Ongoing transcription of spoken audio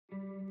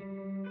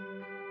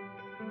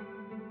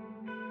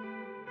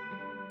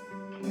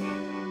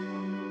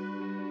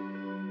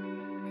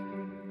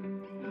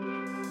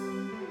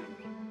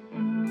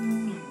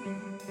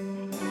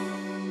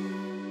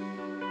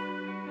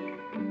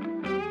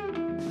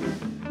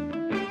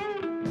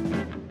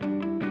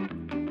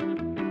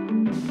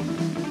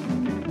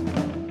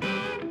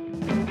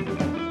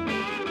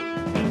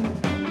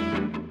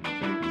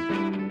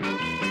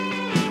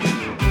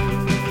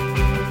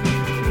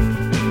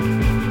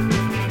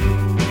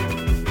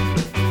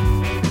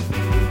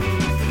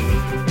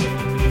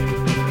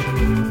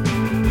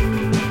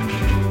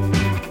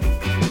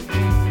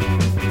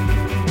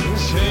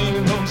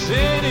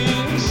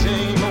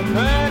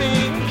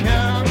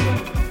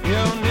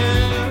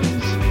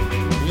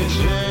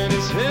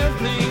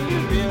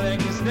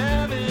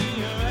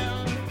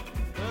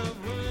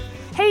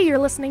You're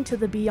listening to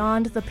the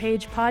Beyond the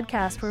Page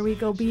podcast, where we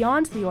go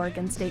beyond the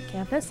Oregon State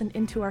campus and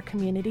into our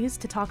communities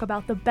to talk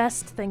about the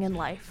best thing in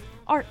life,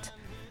 art.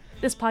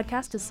 This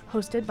podcast is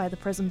hosted by the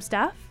Prism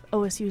staff,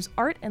 OSU's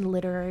art and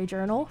literary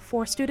journal,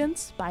 for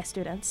students, by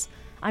students.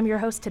 I'm your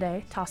host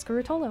today, Tosca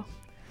Rotolo.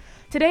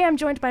 Today I'm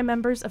joined by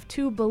members of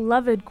two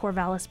beloved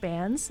Corvallis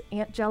bands,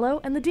 Aunt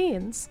Jello and the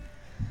Deans.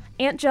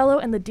 Aunt Jello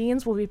and the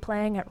Deans will be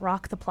playing at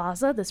Rock the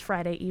Plaza this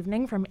Friday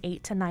evening from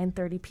 8 to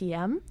 9:30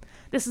 p.m.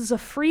 This is a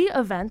free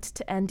event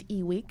to end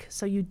E-Week,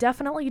 so you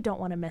definitely don't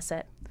want to miss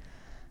it.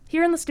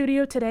 Here in the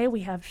studio today,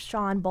 we have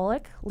Sean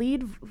Bullock,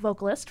 lead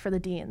vocalist for the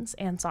Deans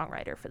and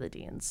songwriter for the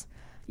Deans.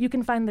 You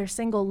can find their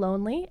single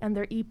Lonely and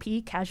their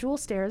EP Casual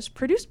Stairs,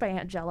 produced by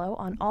Aunt Jello,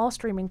 on all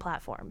streaming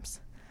platforms.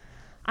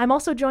 I'm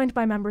also joined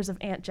by members of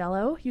Aunt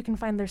Jello. You can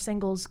find their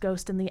singles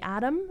Ghost in the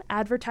Atom,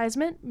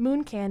 Advertisement,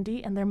 Moon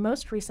Candy, and their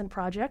most recent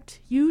project,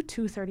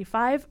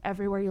 U235,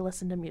 everywhere you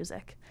listen to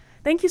music.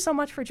 Thank you so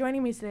much for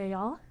joining me today,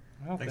 y'all.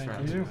 Oh, thanks for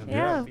having me.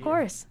 Yeah, of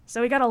course.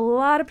 So we got a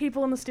lot of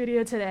people in the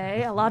studio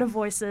today, a lot of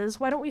voices.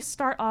 Why don't we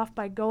start off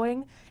by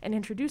going and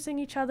introducing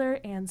each other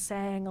and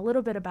saying a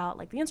little bit about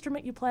like the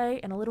instrument you play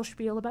and a little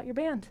spiel about your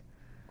band.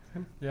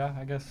 Yeah,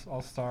 I guess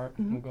I'll start.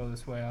 We'll go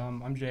this way.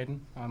 I'm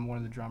Jaden. I'm one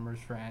of the drummers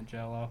for Aunt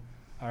Jello.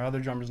 Our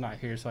other drummer's not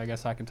here, so I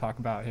guess I can talk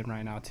about him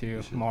right now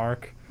too.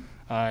 Mark.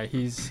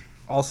 He's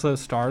also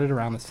started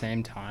around the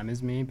same time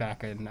as me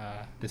back in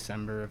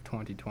December of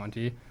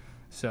 2020.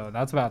 So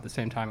that's about the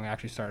same time we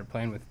actually started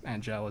playing with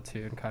Aunt Jello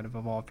too, and kind of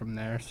evolved from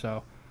there.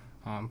 So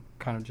kind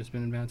of just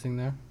been advancing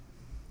there.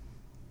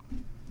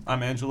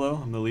 I'm Angelo.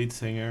 I'm the lead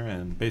singer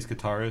and bass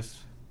guitarist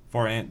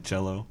for Aunt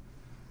Jello.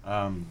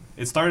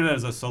 It started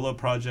as a solo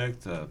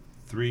project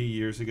 3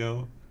 years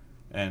ago,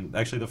 and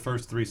actually the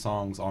first 3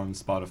 songs on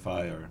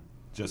Spotify are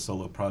just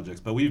solo projects.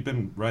 But we've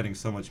been writing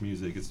so much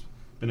music. It's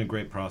been a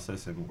great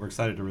process, and we're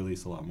excited to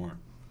release a lot more.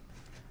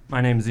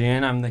 My name's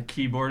Ian. I'm the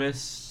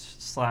keyboardist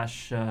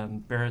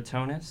 /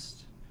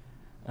 baritonist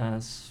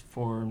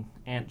for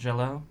Aunt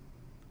Jello.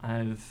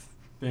 I've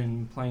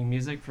been playing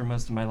music for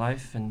most of my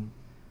life and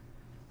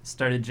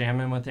started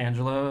jamming with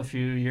Angelo a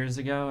few years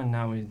ago, and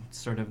now we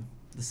sort of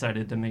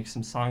decided to make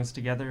some songs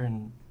together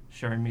and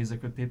share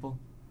music with people.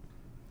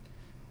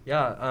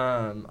 Yeah,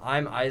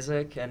 I'm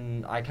Isaac,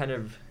 and I kind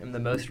of am the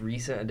most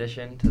recent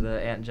addition to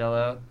the Aunt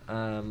Jello.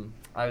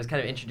 I was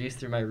kind of introduced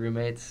through my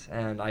roommates,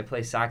 and I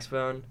play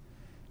saxophone,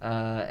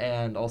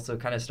 and also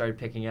kind of started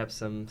picking up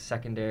some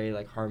secondary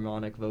like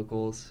harmonic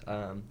vocals,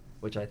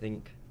 which I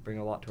think bring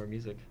a lot to our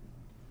music.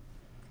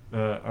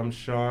 I'm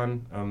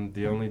Sean. I'm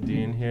the only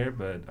Dean here,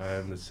 but I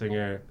am the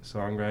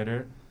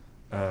singer-songwriter.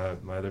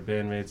 My other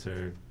bandmates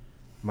are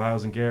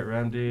Miles and Garrett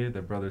Remdy.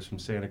 They're brothers from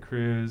Santa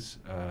Cruz.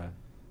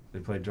 They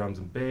play drums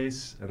and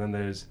bass. And then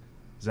there's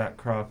Zach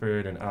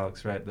Crawford and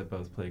Alex Wright that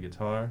both play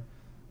guitar.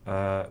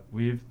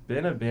 We've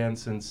been a band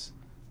since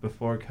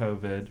before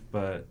COVID,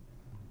 but...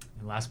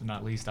 And last but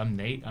not least, I'm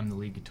Nate. I'm the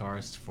lead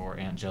guitarist for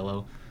Aunt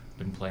Jello.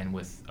 Been playing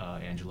with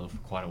Angelo for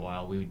quite a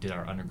while. We did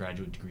our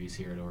undergraduate degrees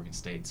here at Oregon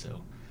State,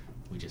 so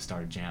we just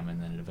started jamming,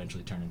 and then it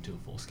eventually turned into a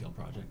full-scale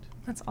project.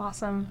 That's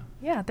awesome.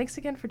 Yeah, thanks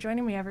again for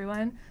joining me,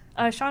 everyone.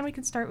 Sean, we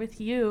can start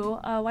with you.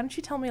 Why don't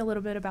you tell me a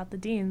little bit about the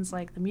Deans,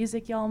 like the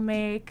music y'all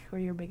make, or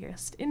your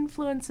biggest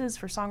influences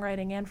for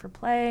songwriting and for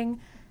playing,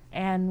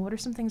 and what are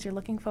some things you're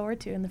looking forward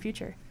to in the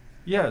future?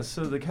 Yeah,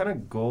 so the kind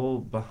of goal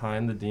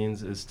behind the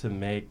Deans is to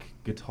make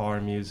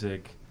guitar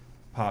music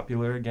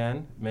popular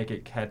again, make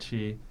it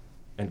catchy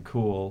and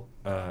cool,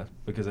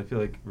 because I feel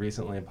like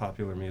recently in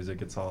popular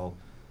music it's all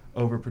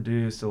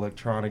overproduced,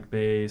 electronic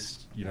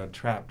based,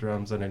 trap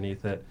drums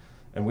underneath it.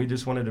 And we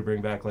just wanted to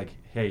bring back like,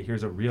 hey,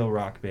 here's a real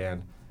rock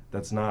band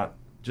that's not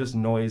just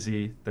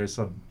noisy, there's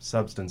some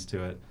substance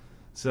to it.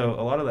 So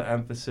a lot of the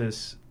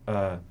emphasis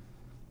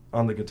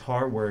on the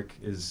guitar work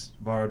is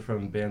borrowed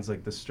from bands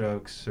like The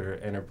Strokes or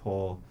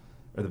Interpol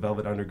or the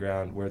Velvet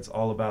Underground, where it's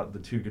all about the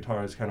two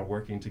guitars kind of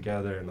working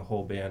together and the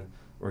whole band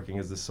working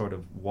as this sort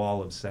of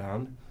wall of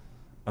sound.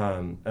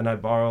 And I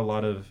borrow a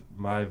lot of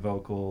my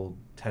vocal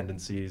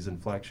tendencies,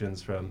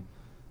 inflections from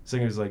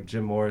singers like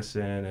Jim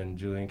Morrison and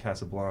Julian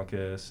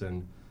Casablancas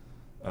and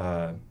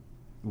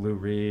Lou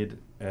Reed,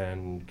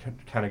 and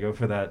kind of go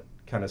for that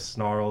kind of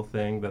snarl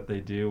thing that they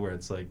do where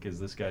it's like, is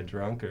this guy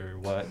drunk or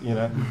what,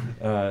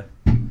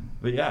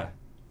 But yeah.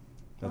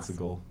 That's the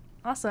goal.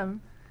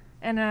 Awesome.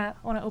 And I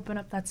want to open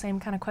up that same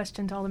kind of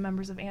question to all the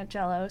members of Aunt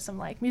Jello. Some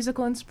like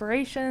musical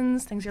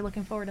inspirations, things you're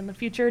looking forward in the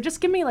future. Just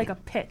give me like a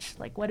pitch.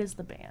 Like, what is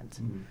the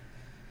band?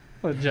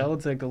 Well, Jello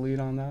take the lead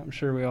on that. I'm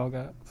sure we all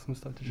got some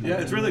stuff to share. Yeah,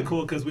 it's really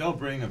cool because we all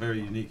bring a very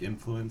unique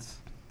influence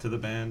to the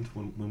band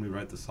when we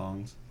write the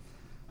songs.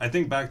 I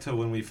think back to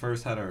when we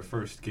first had our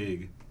first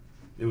gig.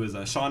 It was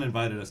Sean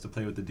invited us to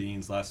play with the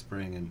Deans last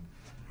spring, and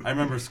I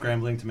remember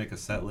scrambling to make a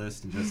set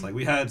list and just like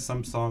we had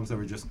some songs that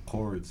were just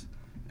chords,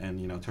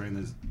 and turning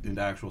this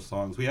into actual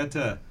songs. We had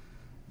to,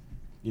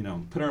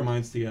 put our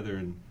minds together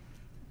and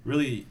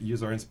really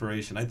use our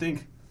inspiration. I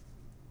think,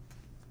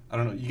 I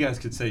don't know, you guys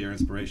could say your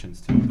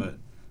inspirations too, but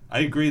I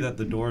agree that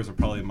the Doors are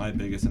probably my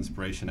biggest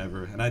inspiration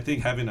ever. And I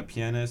think having a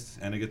pianist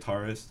and a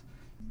guitarist,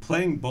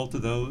 playing both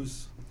of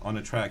those on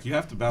a track, you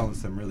have to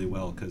balance them really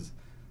well because,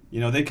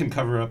 they can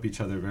cover up each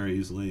other very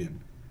easily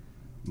and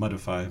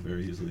modify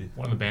very easily.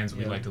 One of the bands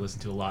we like to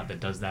listen to a lot that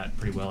does that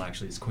pretty well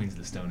actually is Queens of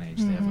the Stone Age.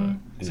 They have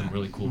some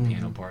really cool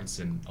piano parts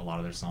in a lot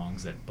of their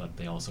songs, but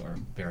they also are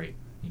very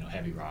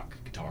heavy rock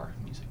guitar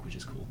music, which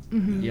is cool.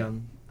 Yeah.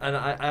 And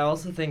I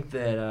also think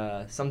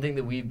that something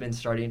that we've been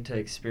starting to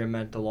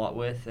experiment a lot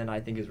with, and I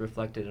think is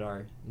reflected in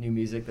our new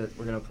music that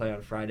we're going to play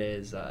on Friday,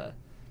 is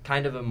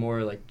kind of a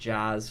more like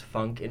jazz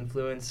funk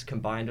influence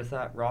combined with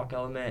that rock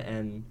element,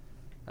 and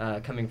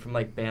coming from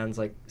like bands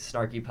like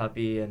Snarky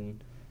Puppy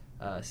and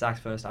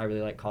saxophonist I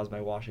really like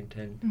Cosmo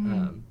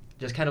Washington.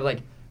 Just kind of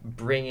like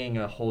bringing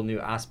a whole new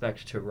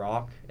aspect to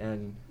rock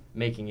and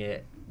making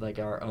it like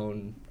our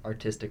own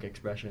artistic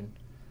expression.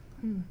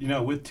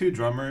 With two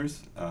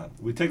drummers,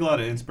 we take a lot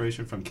of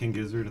inspiration from King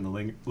Gizzard and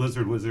the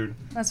Lizard Wizard.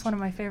 That's one of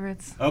my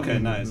favorites. Okay,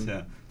 nice,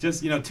 yeah.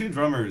 Just, two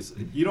drummers,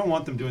 you don't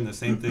want them doing the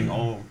same thing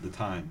all the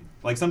time.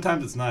 Like,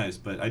 sometimes it's nice,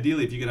 but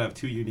ideally if you could have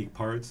two unique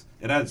parts,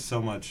 it adds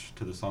so much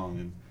to the song,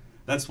 and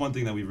that's one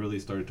thing that we've really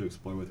started to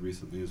explore with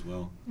recently as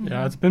well.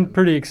 Yeah, it's been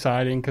pretty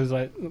exciting because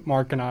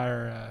Mark and I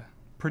are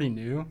pretty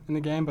new in the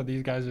game, but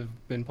these guys have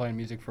been playing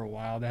music for a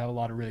while. They have a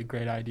lot of really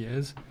great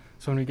ideas.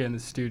 So when we get in the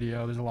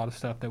studio, there's a lot of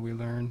stuff that we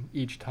learn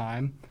each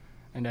time.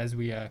 And as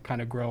we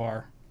kind of grow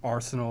our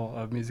arsenal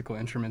of musical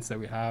instruments that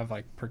we have,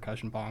 like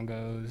percussion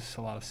bongos,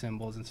 a lot of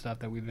cymbals and stuff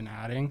that we've been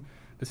adding,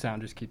 the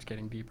sound just keeps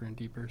getting deeper and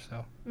deeper.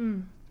 So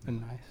it's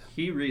been nice.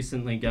 He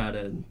recently got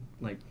a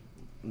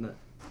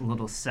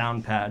little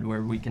sound pad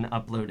where we can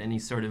upload any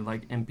sort of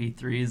like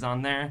MP3s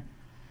on there.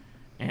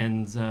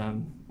 And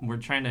we're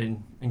trying to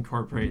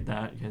incorporate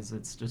that because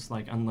it's just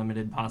like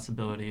unlimited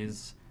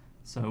possibilities.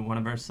 So one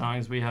of our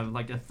songs, we have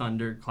like a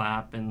thunder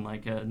clap and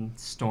like a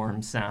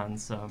storm sound.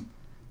 So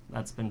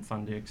that's been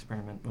fun to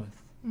experiment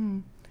with.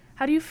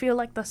 How do you feel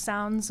like the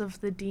sounds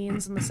of the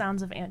Deans and the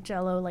sounds of Aunt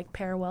Jello like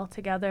pair well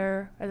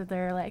together? Are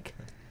there like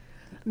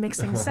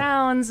mixing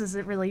sounds? Is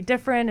it really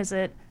different? Is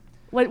it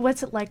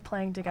what's it like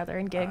playing together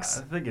in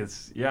gigs? I think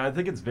it's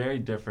very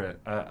different.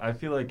 I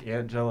feel like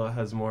Aunt Jello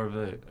has more of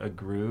a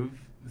groove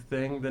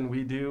thing than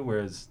we do,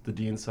 whereas the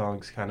Dean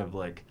songs kind of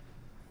like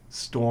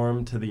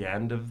storm to the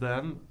end of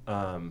them.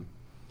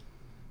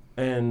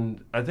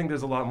 And I think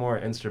there's a lot more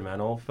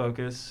instrumental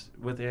focus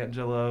with Aunt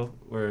Jello,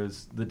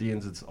 whereas the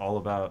Deans, it's all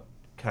about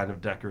kind of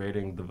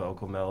decorating the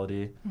vocal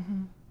melody.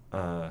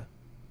 I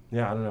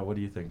don't know. What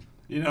do you think?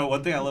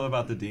 One thing I love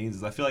about the Deans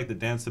is I feel like the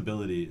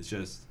danceability is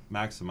just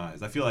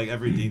maximized. I feel like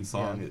every Dean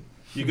song,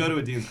 you go to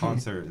a Dean's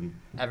concert and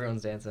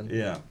everyone's dancing.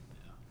 Yeah.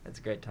 It's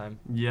a great time.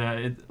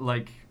 Yeah,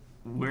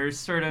 we're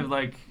sort of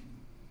like,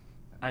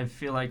 I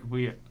feel like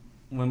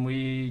when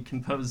we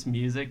compose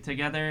music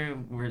together,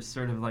 we're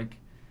sort of like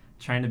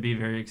trying to be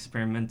very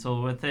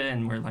experimental with it,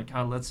 and we're like,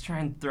 oh, let's try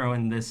and throw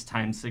in this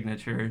time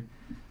signature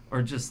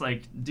or just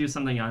like do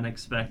something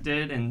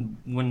unexpected. And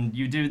when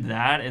you do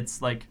that,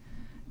 it's like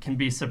can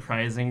be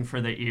surprising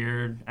for the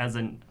ear as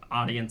an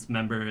audience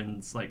member, and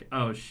it's like,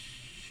 oh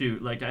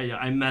shoot, like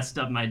I messed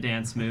up my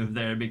dance move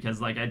there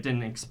because like I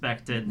didn't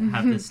expect it to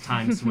have this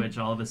time switch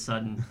all of a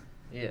sudden.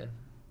 Yeah.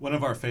 One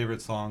of our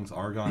favorite songs,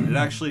 Argon, it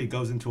actually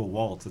goes into a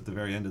waltz at the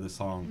very end of the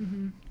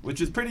song,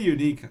 which is pretty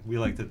unique, we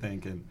like to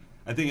think, and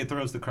I think it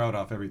throws the crowd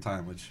off every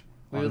time, which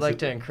we would like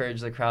to encourage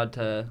the crowd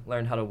to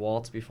learn how to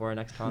waltz before our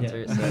next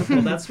concert. Yeah. So.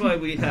 Well, that's why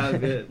we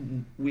have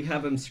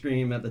him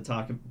scream at the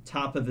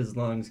top of his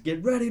lungs,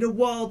 "Get ready to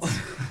waltz!"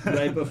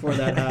 right before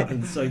that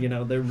happens, so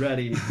they're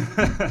ready.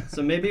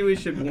 So maybe we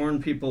should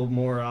warn people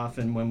more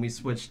often when we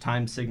switch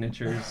time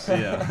signatures.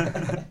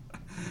 Yeah.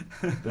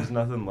 There's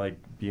nothing like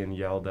being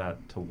yelled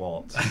at to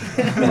waltz. I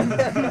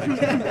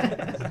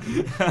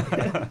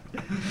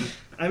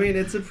mean,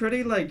 it's a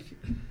pretty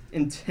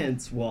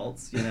intense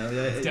waltz,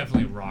 It's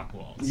definitely a rock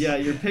waltz. Yeah,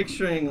 you're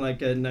picturing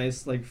like a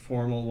nice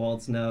formal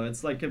waltz. No,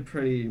 it's like a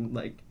pretty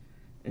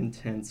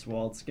intense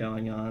waltz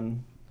going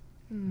on.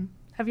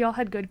 Have you all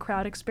had good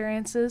crowd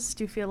experiences?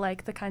 Do you feel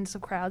like the kinds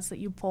of crowds that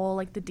you pull,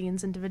 like the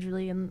Deans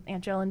individually and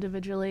Aunt Jello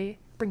individually,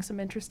 bring some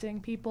interesting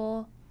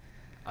people?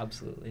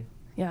 Absolutely.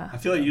 Yeah. I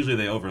feel like usually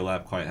they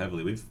overlap quite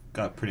heavily. We've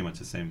got pretty much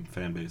the same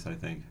fan base, I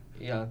think.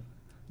 Yeah.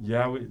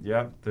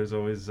 Yeah, there's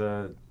always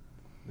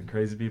the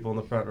crazy people in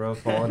the front row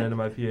falling into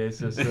my PA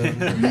system.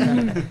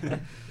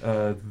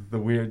 The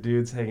weird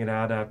dudes hanging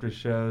out after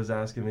shows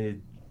asking me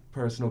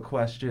personal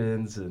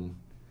questions, and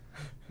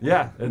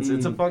yeah,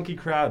 it's a funky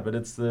crowd, but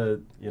it's they're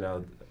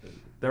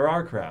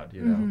our crowd,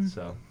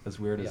 So as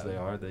weird as they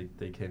are,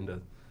 they came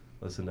to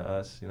listen to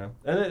us,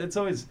 And it's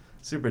always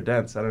super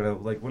dense. I don't know,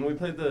 like when we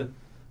played the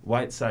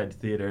Whiteside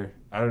Theater,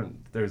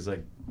 there's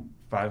like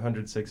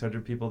 500,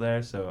 600 people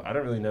there, so I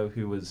don't really know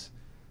who was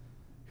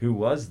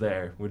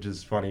there, which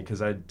is funny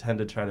because I tend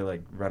to try to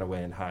like run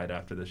away and hide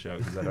after the show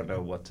because I don't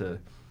know what to.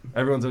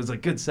 Everyone's always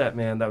like, "Good set,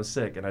 man. That was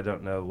sick," and I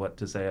don't know what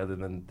to say other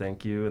than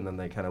 "thank you," and then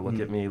they kind of look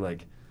at me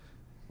like,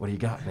 "What do you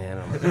got, man?"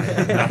 I'm like, "I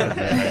have nothing,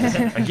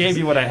 man. I gave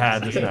you what I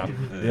had just now."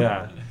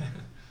 Yeah.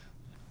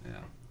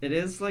 It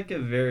is like a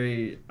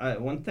very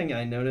one thing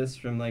I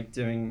noticed from like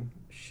doing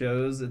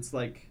shows. It's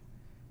like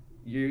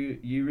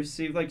you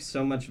receive like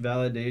so much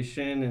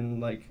validation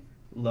and like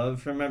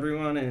love from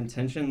everyone and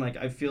attention. Like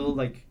I feel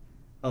like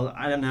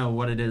I don't know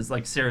what it is,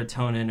 like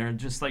serotonin or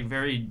just like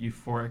very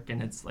euphoric,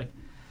 and it's like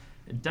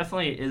it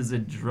definitely is a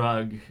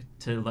drug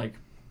to like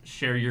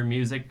share your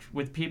music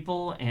with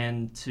people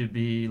and to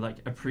be like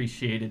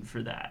appreciated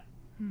for that.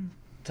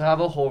 To have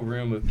a whole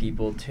room of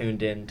people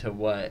tuned in to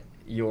what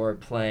you're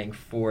playing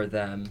for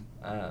them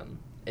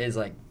is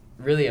like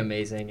really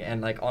amazing.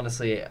 And like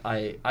honestly,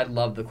 I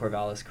love the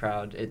Corvallis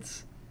crowd.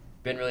 It's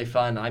been really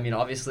fun. I mean,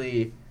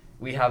 obviously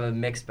we have a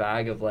mixed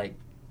bag of like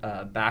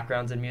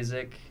backgrounds in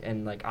music,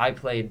 and like I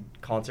played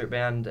concert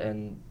band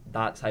and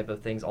that type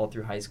of things all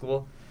through high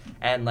school,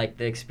 and like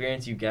the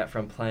experience you get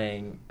from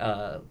playing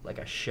like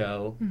a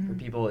show for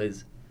people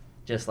is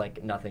just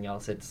like nothing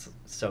else. It's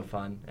so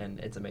fun and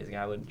it's amazing.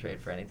 I wouldn't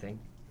trade for anything.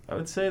 I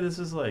would say this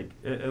is like,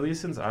 at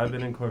least since I've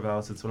been in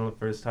Corvallis, it's one of the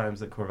first times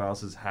that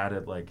Corvallis has had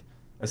it like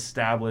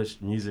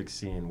established music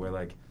scene where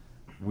like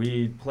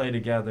we play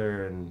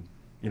together, and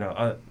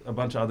a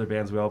bunch of other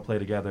bands, we all play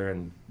together,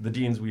 and the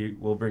Deans, we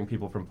will bring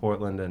people from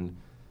Portland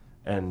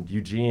and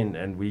Eugene,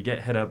 and we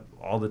get hit up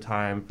all the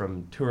time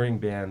from touring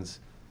bands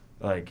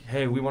like,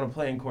 hey, we want to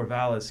play in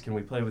Corvallis, can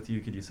we play with you,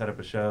 could you set up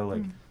a show?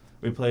 Like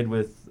we played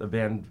with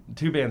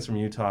two bands from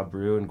Utah,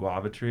 Brew and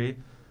Guava Tree.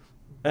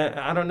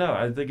 I don't know,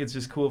 I think it's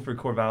just cool for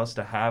Corvallis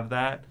to have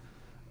that,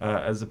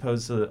 as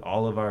opposed to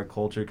all of our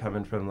culture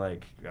coming from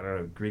like, I don't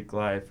know, Greek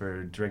life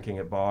or drinking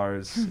at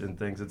bars and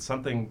things. It's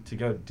something to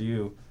go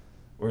do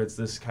where it's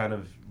this kind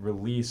of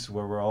release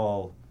where we're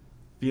all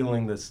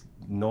feeling this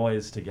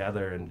noise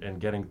together and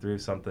getting through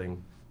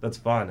something that's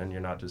fun, and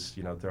you're not just,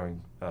 throwing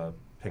a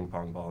ping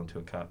pong ball into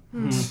a cup.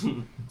 It's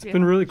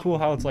been really cool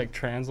how it's like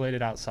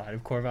translated outside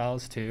of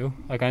Corvallis too.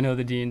 Like I know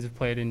the Deans have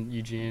played in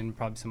Eugene,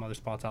 probably some other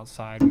spots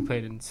outside. We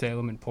played in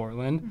Salem and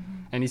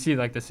Portland, and you see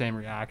like the same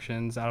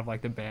reactions out of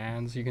like the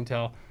bands. You can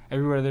tell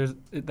everywhere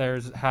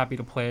there's happy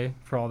to play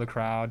for all the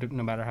crowd,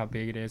 no matter how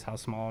big it is, how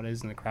small it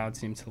is, and the crowd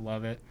seems to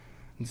love it.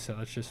 And so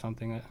that's just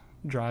something that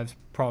drives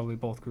probably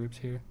both groups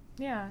here.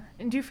 Yeah.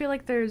 And do you feel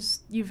like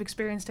you've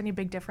experienced any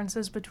big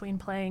differences between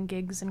playing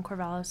gigs in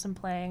Corvallis and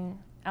playing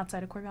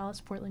outside of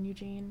Corvallis, Portland,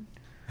 Eugene?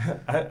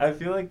 I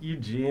feel like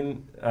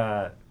Eugene,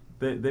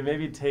 they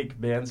maybe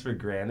take bands for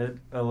granted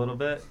a little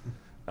bit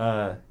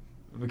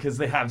because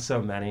they have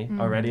so many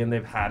already and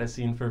they've had a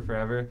scene for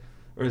forever.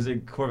 Whereas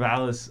in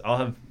Corvallis, I'll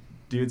have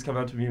dudes come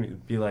up to me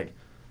and be like,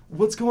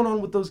 what's going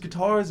on with those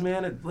guitars,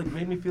 man? It like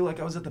made me feel like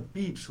I was at the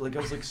beach, like I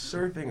was like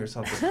surfing or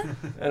something.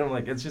 And I'm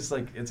like, it's just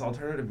like, it's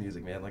alternative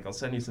music, man. Like I'll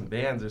send you some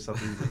bands or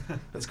something. He's like,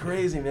 that's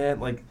crazy, man.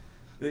 Like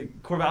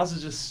Corvallis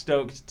is just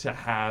stoked to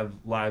have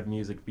live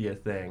music be a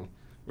thing,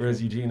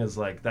 whereas Eugene is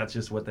like, that's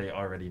just what they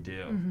already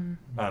do.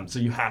 So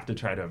you have to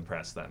try to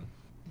impress them.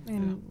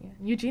 And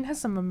Eugene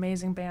has some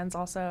amazing bands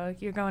also.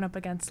 You're going up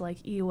against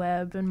like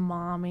E-Web and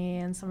Mommy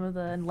and some of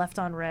the Left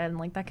on Red, and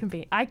like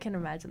I can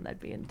imagine that'd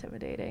be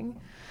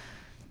intimidating.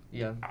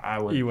 Yeah. I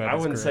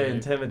wouldn't say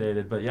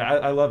intimidated, but yeah,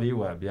 I love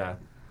E-Web, yeah.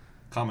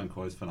 Common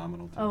Core is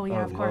phenomenal too. Oh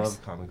yeah, of course. I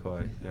love Common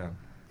Core, yeah.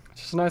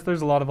 It's just nice.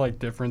 There's a lot of like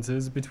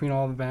differences between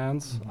all the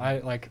bands. I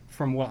like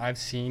from what I've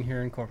seen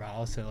here in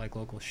Corvallis at like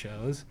local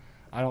shows,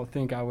 I don't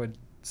think I would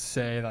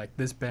say like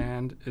this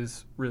band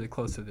is really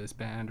close to this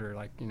band or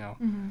like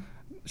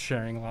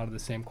sharing a lot of the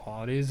same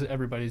qualities.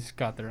 Everybody's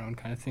got their own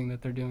kind of thing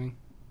that they're doing.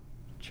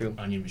 True.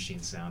 Onion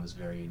Machine sound is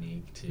very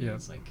unique too. Yep.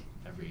 It's like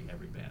every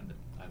band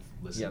that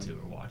I've listened to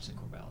or watched in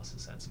Corvallis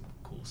has had some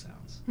cool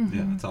sounds.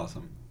 Yeah, it's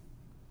awesome.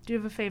 Do you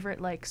have a favorite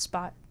like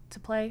spot to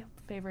play?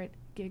 Favorite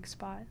gig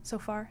spot so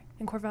far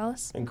in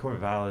Corvallis? In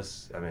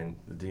Corvallis, I mean,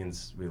 the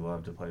Deans, we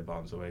love to play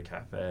Bombs Away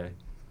Cafe.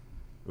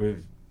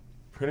 We've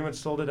pretty much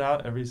sold it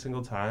out every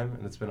single time,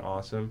 and it's been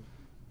awesome.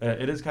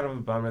 It is kind of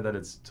a bummer that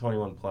it's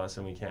 21 plus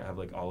and we can't have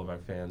like all of our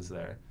fans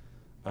there.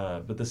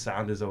 But the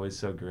sound is always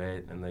so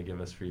great, and they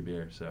give us free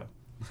beer, so.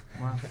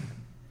 Wow.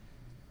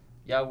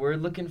 Yeah, we're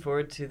looking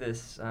forward to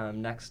this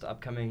next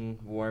upcoming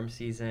warm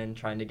season,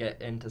 trying to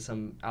get into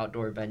some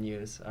outdoor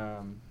venues.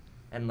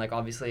 And like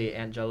obviously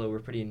Angelo, we're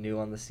pretty new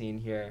on the scene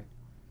here.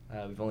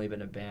 We've only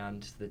been a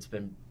band that's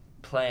been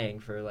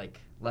playing for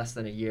like less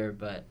than a year,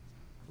 but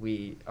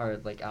we are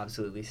like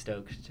absolutely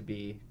stoked to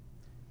be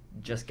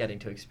just getting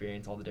to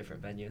experience all the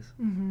different venues.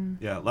 Mm-hmm.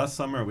 Yeah, last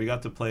summer we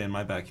got to play in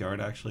my backyard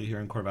actually here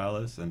in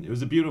Corvallis, and it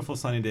was a beautiful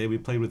sunny day. We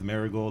played with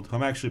Marigold, who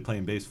I'm actually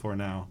playing bass for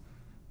now,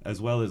 as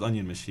well as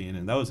Onion Machine,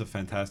 and that was a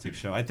fantastic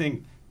show. I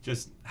think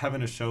just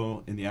having a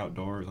show in the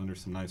outdoors under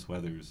some nice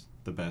weather is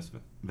the best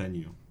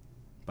venue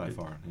by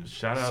far. Yeah.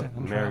 Shout out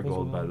Sound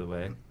Marigold, travels by well. the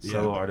way. Yeah.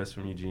 Solo artist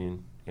from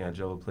Eugene.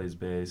 Angelo plays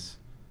bass.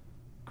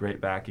 Great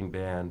backing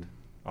band.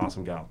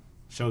 Awesome gal.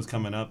 Shows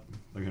coming up,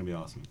 they're going to be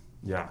awesome.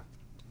 Yeah.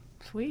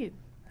 Sweet.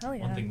 Hell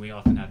yeah. One thing we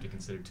often have to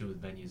consider too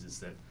with venues is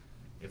that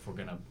if we're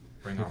gonna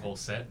bring our whole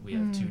set, we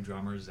have 2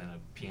 drummers and a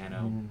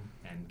piano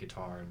and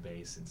guitar and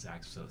bass and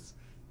sax. So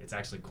it's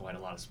actually quite a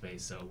lot of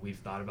space. So we've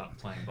thought about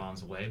playing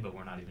Bombs Away, but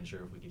we're not even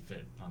sure if we could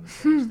fit on the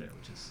stage there,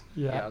 which is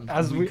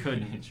As we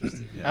could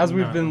interesting. as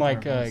we've Not been with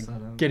like our whole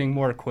setup. getting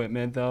more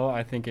equipment though,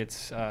 I think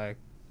it's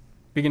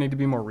beginning to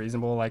be more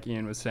reasonable. Like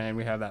Ian was saying,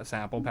 we have that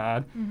sample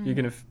pad. You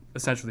can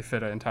essentially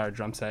fit an entire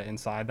drum set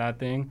inside that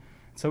thing.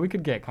 So we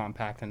could get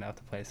compact enough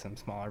to play some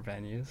smaller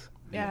venues.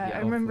 Yeah, Yeah, I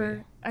remember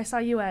hopefully. I saw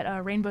you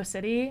at Rainbow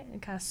City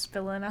and kind of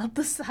spilling out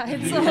the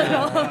sides a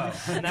Yeah.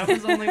 little. And that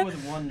was only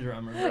with one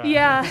drummer. Right?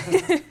 Yeah.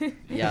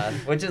 Yeah,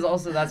 which is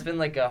also, that's been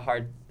like a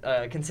hard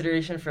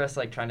consideration for us,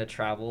 like trying to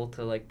travel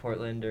to like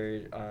Portland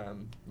or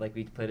like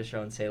we played a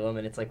show in Salem,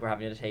 and it's like we're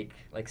having to take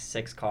like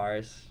 6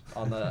 cars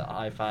on the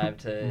I-5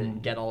 to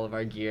get all of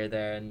our gear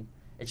there, and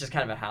it's just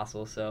kind of a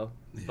hassle. So,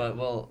 but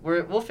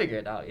we'll figure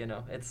it out. You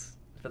know, it's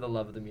for the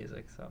love of the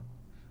music. So.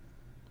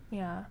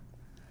 Yeah.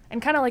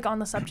 And kind of like on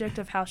the subject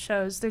of house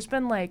shows, there's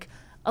been like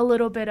a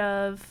little bit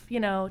of,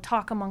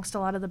 talk amongst a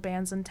lot of the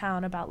bands in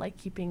town about like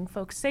keeping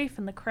folks safe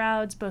in the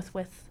crowds, both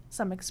with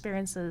some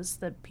experiences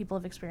that people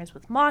have experienced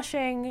with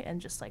moshing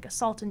and just like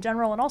assault in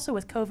general, and also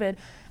with COVID.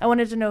 I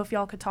wanted to know if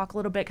y'all could talk a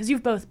little bit, because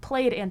you've both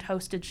played and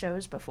hosted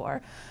shows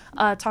before,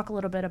 talk a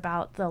little bit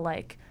about the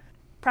like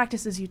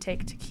practices you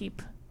take to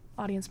keep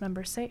audience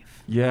members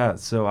safe. Yeah,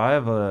 so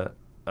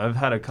I've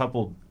had a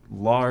couple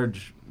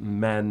large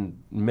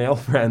male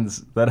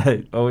friends that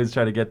I always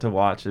try to get to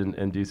watch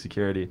and do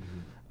security.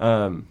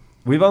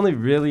 We've only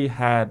really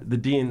had, the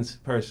Deans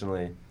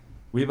personally,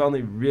 we've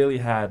only really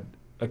had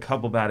a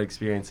couple bad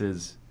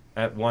experiences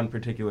at one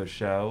particular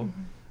show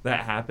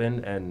that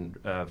happened, and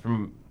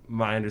from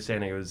my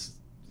understanding, it was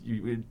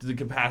the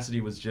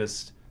capacity was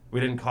just, we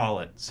didn't call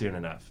it soon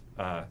enough,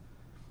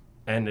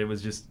 and it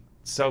was just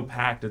so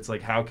packed. It's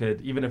like, how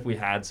could, even if we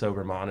had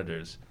sober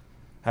monitors,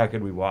 how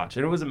could we watch?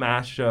 And it was a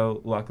mass show,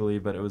 luckily,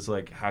 but it was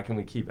like, how can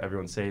we keep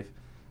everyone safe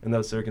in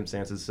those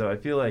circumstances? So I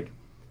feel like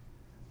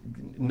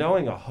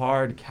knowing a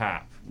hard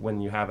cap when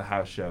you have a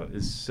house show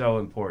is so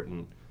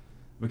important,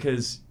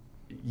 because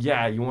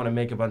yeah, you want to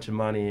make a bunch of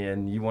money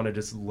and you want to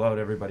just load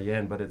everybody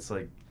in, but it's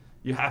like,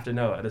 you have to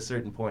know at a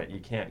certain point you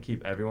can't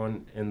keep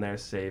everyone in there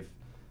safe,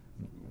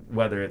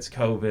 whether it's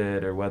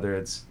COVID or whether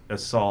it's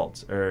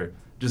assault or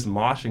just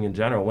moshing in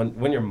general.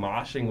 When you're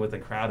moshing with a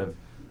crowd of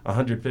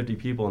 150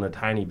 people in a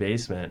tiny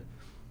basement,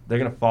 they're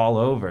going to fall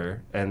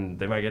over and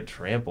they might get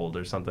trampled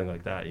or something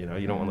like that. You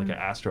don't want like an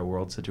Astro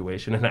World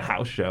situation in a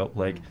house show.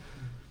 Like,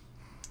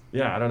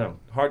 yeah, I don't know.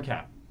 Hard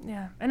cap.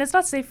 Yeah, and it's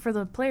not safe for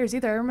the players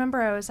either. I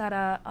remember I was at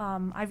a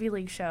Ivy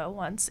League show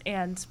once,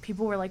 and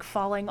people were like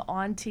falling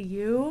onto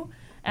you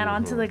and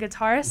onto the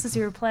guitarist as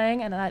you were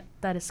playing, and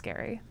that is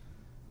scary.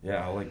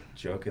 Yeah, I'll like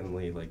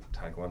jokingly like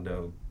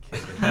Taekwondo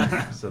kick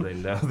it so they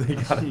know they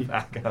gotta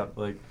back up.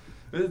 Like,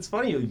 it's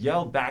funny, you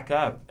yell back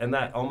up, and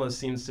that almost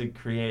seems to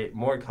create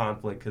more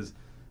conflict, because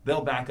they'll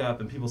back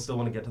up and people still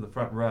want to get to the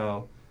front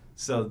row.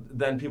 So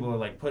then people are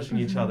like pushing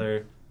each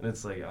other, and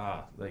it's like,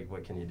 like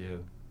what can you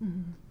do?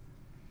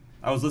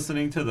 I was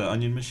listening to the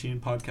Onion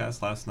Machine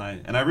podcast last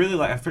night, and I really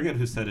I forget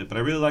who said it, but I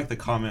really like the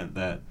comment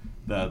that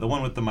the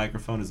one with the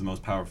microphone is the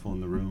most powerful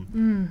in the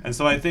room. And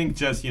so I think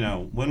just,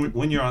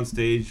 when you're on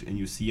stage and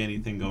you see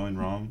anything going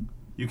wrong,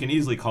 you can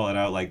easily call it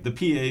out. Like, the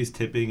PA's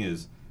tipping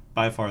is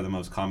by far the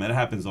most common. It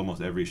happens almost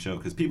every show,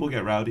 because people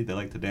get rowdy, they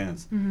like to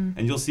dance.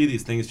 And you'll see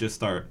these things just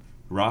start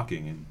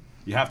rocking, and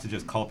you have to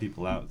just call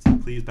people out. So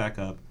please back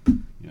up.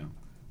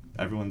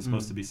 Everyone's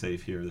supposed to be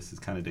safe here. This is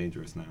kind of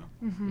dangerous now.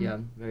 Yeah,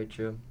 very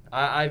true.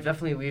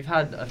 We've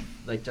had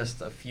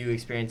just a few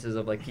experiences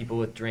of like people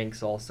with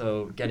drinks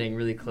also getting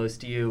really close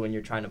to you when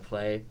you're trying to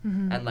play.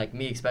 And like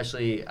me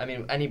especially, I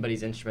mean,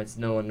 anybody's instruments,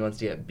 no one wants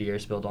to get beer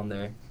spilled on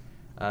their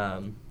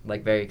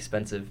like very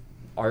expensive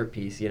art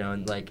piece,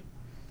 and like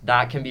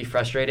that can be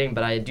frustrating.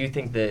 But I do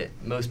think that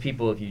most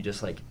people, if you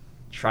just like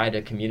try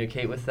to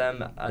communicate with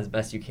them as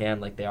best you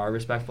can, like they are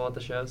respectful at the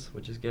shows,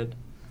 which is good.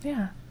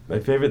 Yeah. My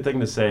favorite thing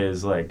to say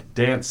is like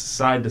dance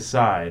side to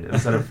side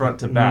instead of front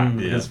to back.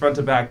 Because front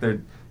to back,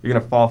 you're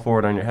gonna fall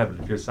forward on your head.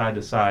 But if you're side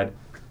to side,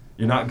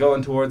 you're not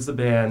going towards the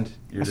band.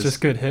 It's just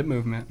good hip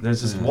movement.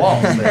 There's just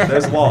walls there.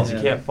 There's walls. You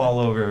can't fall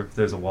over if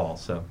there's a wall.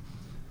 So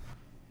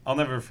I'll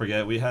never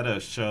forget, we had a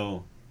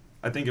show,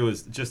 I think it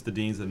was just the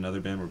Deans and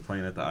another band were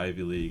playing at the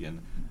Ivy League,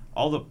 and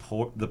all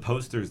the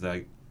posters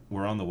that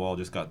were on the wall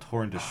just got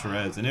torn to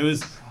shreds. And it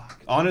was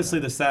honestly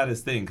the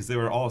saddest thing, because they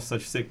were all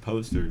such sick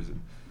posters.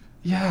 And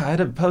Yeah, I had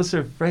a poster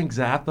of Frank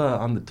Zappa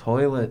on the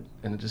toilet,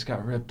 and it just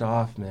got ripped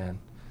off, man.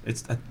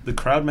 It's the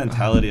crowd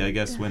mentality, I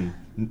guess, when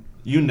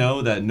you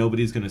know that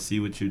nobody's going to see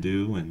what you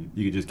do and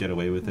you can just get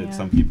away with it. Yeah.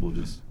 Some people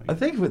just... I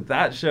think with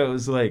that show, it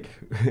was like,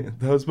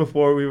 that was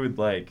before we would,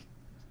 like,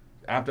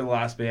 after the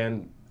last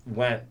band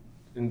went,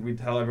 and we'd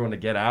tell everyone to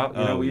get out.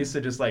 You know, we used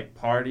to just, like,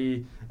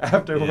 party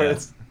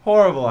afterwards. Yeah.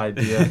 Horrible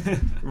idea.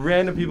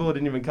 Random people who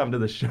didn't even come to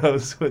the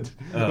shows would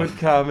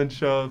come and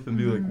show up and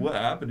be like, what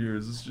happened here?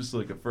 Is this just,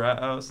 like, a frat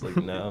house? Like,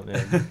 no,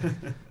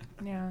 man.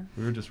 Yeah.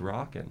 We were just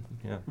rocking.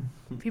 Yeah.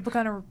 People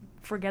kind of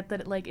forget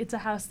that it's a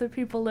house that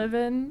people live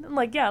in.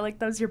 Like, yeah, like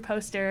that was your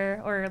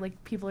poster, or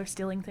like people are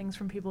stealing things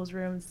from people's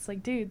rooms. It's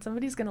like, dude,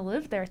 somebody's gonna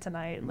live there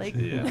tonight. Like,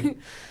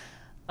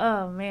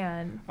 oh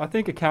man. I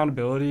think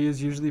accountability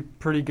is usually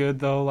pretty good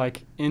though.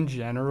 Like in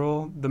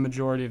general, the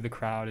majority of the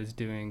crowd is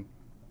doing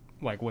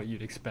like what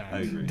you'd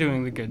expect,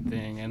 doing the good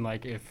thing, and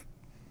like if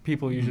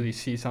people usually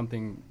see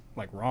something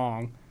like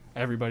wrong,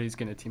 everybody's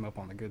gonna team up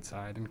on the good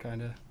side and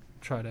kind of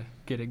try to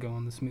get it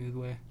going the smooth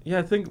way. Yeah,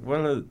 I think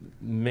one of the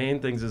main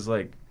things is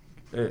like,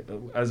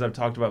 as I've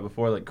talked about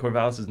before, like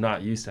Corvallis is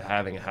not used to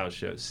having a house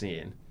show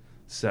scene.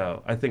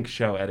 So I think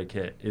show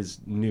etiquette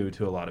is new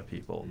to a lot of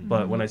people. Mm-hmm.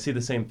 But when I see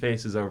the same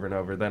faces over and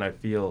over, then I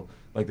feel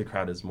like the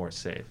crowd is more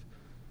safe.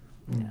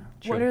 Yeah.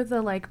 What are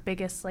the like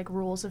biggest like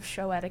rules of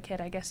show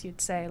etiquette, I guess you'd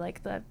say?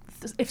 Like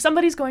if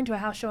somebody's going to a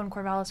house show in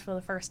Corvallis for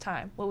the first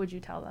time, what would you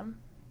tell them?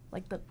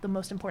 Like the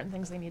most important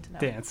things they need to know.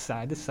 Dance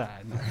side to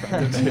side.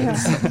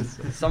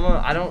 Someone,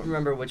 I don't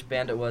remember which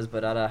band it was,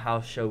 but at a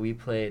house show we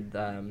played,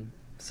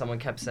 someone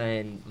kept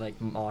saying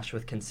like mosh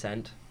with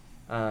consent.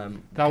 That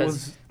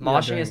was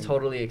moshing is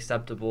totally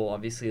acceptable.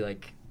 Obviously,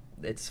 like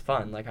it's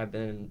fun. Like I've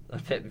been in a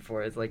pit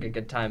before. It's like a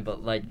good time,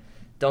 but like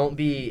don't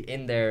be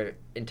in there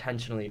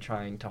intentionally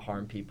trying to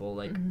harm people.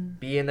 Like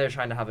be in there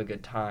trying to have a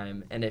good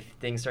time. And if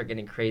things start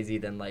getting crazy,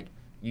 then like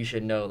you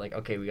should know, like,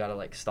 okay, we gotta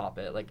like stop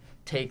it. Like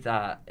take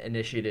that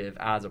initiative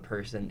as a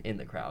person in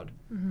the crowd.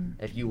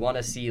 If you want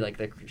to see like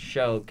the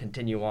show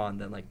continue on,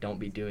 then like don't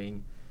be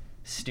doing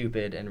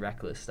stupid and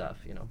reckless stuff,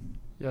 you know.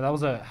 Yeah, that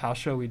was a house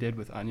show we did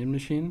with Onion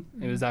Machine.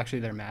 It was actually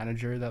their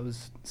manager that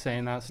was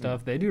saying that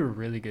stuff. They do a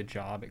really good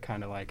job at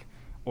kind of like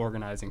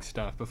organizing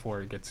stuff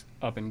before it gets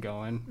up and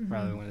going,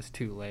 rather than when it's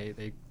too late.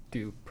 They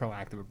do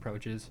proactive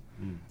approaches,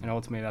 and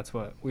ultimately that's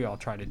what we all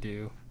try to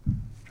do,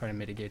 try to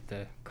mitigate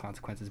the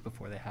consequences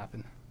before they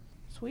happen.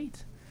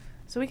 Sweet.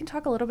 So we can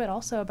talk a little bit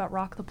also about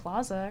Rock the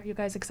Plaza. Are you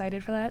guys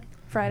excited for that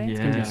Friday? Yeah, It's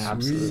gonna be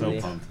absolutely.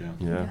 So pumped,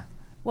 Yeah.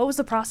 What was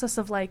the process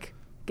of like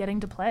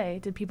getting to play?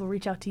 Did people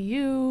reach out to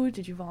you?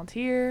 Did you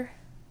volunteer?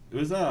 It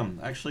was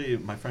actually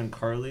my friend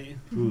Carly,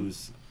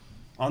 who's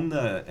on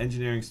the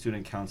engineering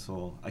student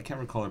council. I can't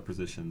recall her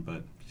position,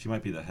 but she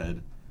might be the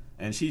head.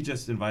 And she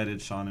just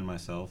invited Sean and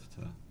myself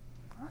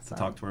to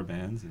talk to our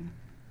bands, and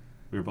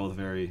we were both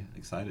very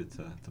excited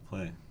to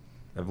play.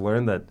 I've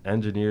learned that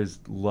engineers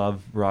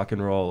love rock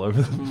and roll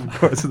over the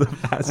course of the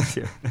past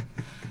year.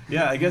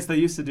 Yeah, I guess they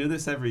used to do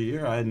this every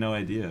year. I had no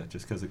idea,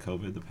 just because of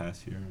COVID the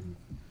past year. And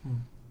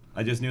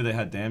I just knew they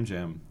had Dam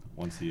Jam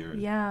once a year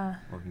at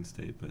Oregon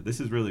State, but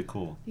this is really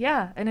cool.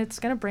 Yeah, and it's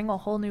going to bring a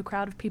whole new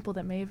crowd of people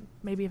that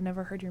maybe have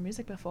never heard your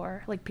music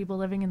before, like people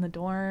living in the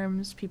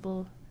dorms,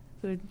 people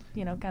who,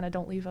 you know, kind of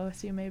don't leave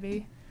OSU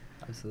maybe.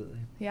 Absolutely.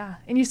 Yeah,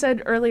 and you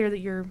said earlier that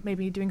you're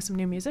maybe doing some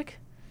new music?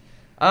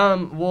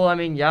 Well, I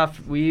mean, yeah,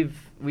 we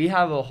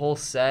have a whole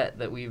set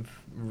that we've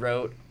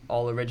wrote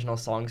all original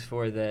songs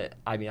for that.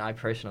 I mean, I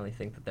personally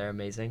think that they're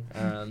amazing.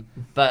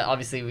 But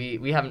obviously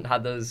we haven't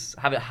had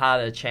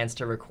a chance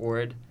to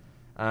record.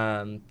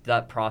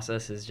 That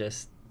process is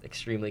just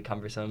extremely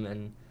cumbersome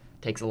and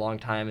takes a long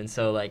time. And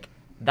so like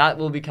that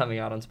will be coming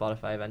out on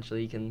Spotify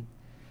eventually. You can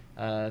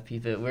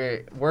peep it.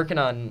 We're working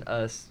on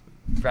a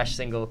fresh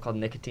single called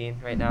Nicotine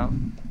right now.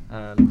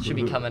 Should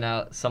be coming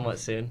out somewhat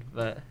soon,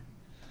 but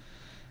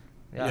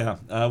yeah.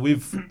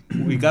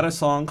 We got a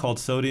song called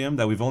Sodium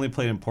that we've only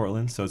played in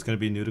Portland, so it's going to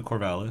be new to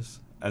Corvallis,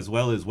 as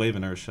well as Wave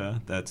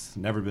Inertia that's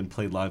never been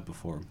played live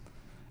before.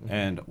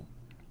 And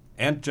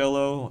Aunt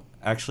Jello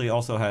actually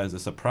also has a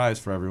surprise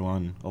for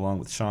everyone along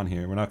with Sean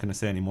here. We're not going to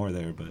say any more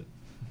there, but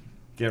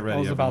get ready. I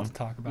was everyone. about to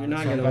talk about You're it.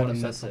 not going to want to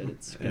miss it.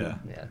 It's Yeah.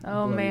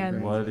 Oh,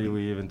 man. What are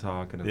we even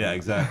talking about? Yeah,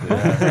 exactly.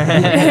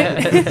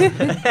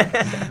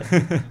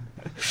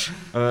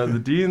 The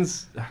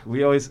Deans,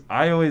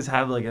 I always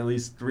have like at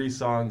least 3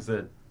 songs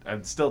that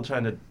I'm still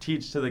trying to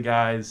teach to the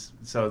guys.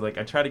 So like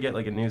I try to get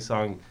like a new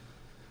song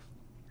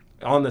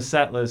on the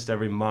set list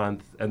every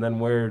month, and then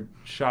we're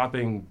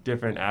shopping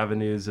different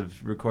avenues of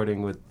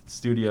recording with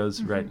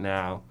studios right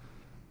now.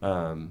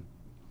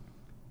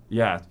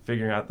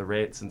 Figuring out the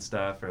rates and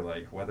stuff, or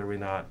like whether or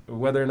not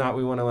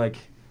we want to like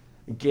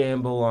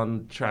gamble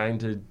on trying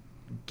to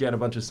get a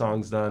bunch of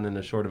songs done in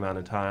a short amount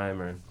of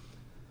time, or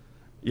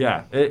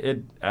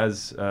it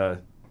as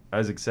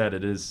Isaac said,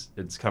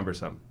 it's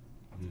cumbersome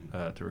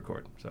to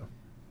record. So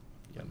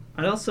yeah.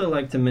 I'd also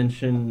like to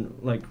mention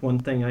like one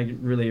thing I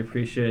really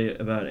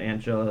appreciate about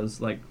Angela's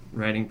like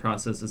writing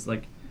process is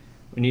like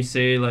when you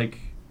say like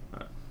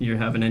you're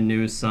having a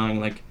new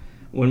song, like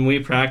when we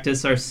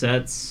practice our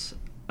sets,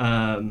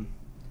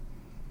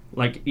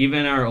 like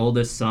even our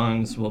oldest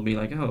songs will be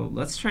like, oh,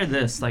 Let's try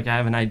this. Like I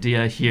have an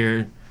idea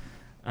here.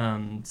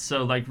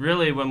 So like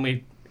really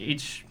when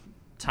each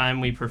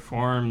time we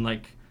perform,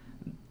 like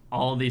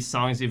all these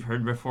songs you've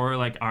heard before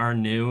like are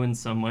new in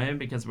some way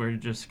because we're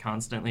just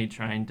constantly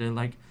trying to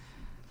like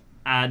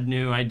add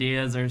new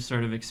ideas or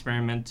sort of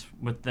experiment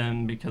with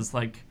them, because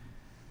like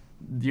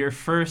your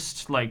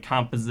first like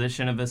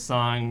composition of a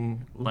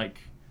song, like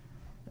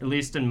at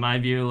least in my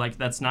view, like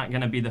that's not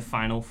going to be the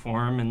final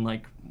form. And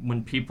like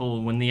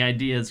when the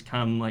ideas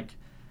come, like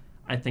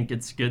I think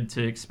it's good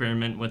to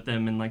experiment with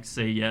them and like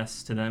say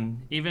yes to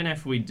them, even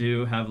if we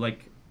do have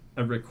like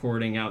a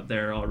recording out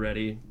there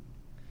already.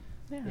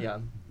 Yeah.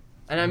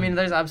 And I mean,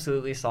 there's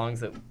absolutely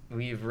songs that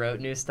we've wrote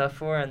new stuff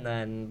for, and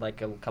then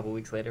like a couple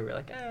weeks later, we're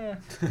like,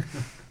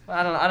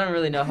 well, I don't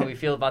really know how we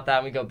feel about that.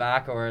 And we go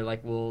back, or like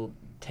we'll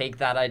take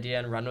that idea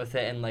and run with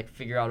it, and like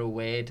figure out a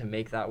way to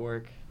make that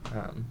work.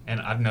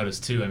 And I've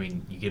noticed too. I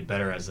mean, you get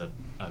better as a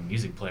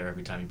music player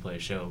every time you play a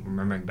show.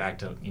 Remembering back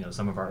to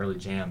some of our early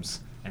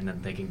jams, and then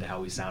thinking to how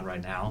we sound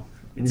right now,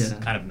 it's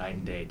kind of night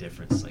and day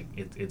difference. Like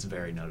it's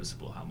very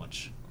noticeable how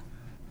much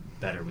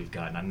better we've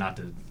gotten. I'm not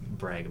to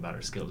brag about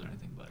our skills or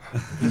anything, but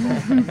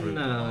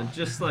no,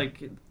 just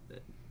like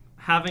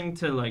having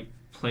to like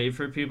play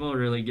for people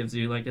really gives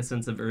you like a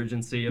sense of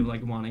urgency of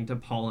like wanting to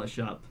polish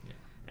up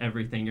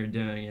everything you're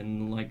doing.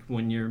 And like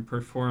when you're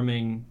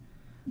performing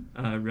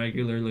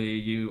regularly,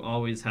 you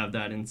always have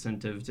that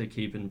incentive to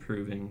keep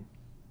improving.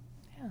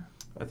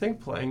 I think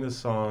playing the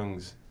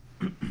songs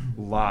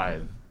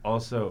live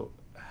also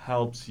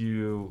helps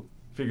you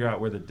figure out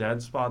where the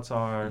dead spots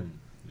are,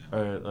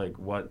 or like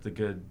what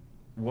the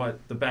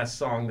best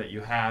song that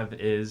you have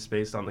is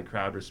based on the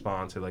crowd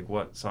response, or like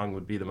what song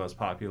would be the most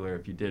popular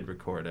if you did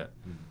record it.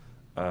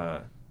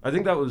 I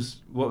think that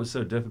was what was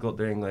so difficult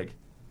during like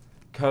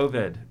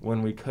COVID,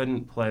 when we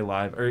couldn't play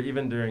live, or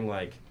even during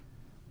like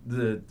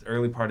the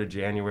early part of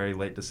January,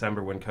 late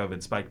December, when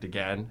COVID spiked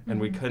again, and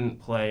we couldn't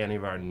play any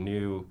of our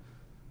new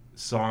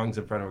songs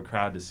in front of a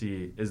crowd to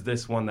see, is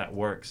this one that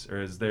works,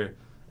 or is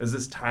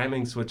this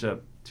timing switch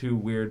up too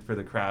weird for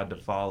the crowd to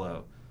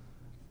follow?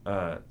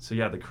 So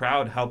yeah, the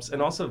crowd helps,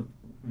 and also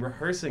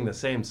rehearsing the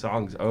same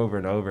songs over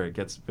and over, it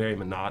gets very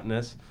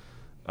monotonous.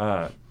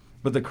 But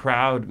the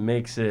crowd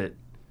makes it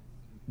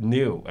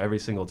new every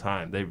single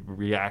time. They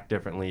react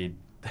differently.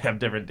 They have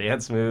different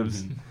dance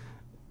moves.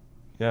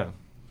 Yeah.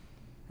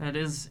 That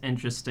is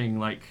interesting,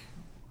 like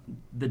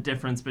the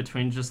difference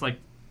between just like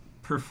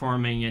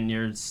performing in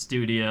your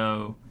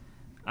studio,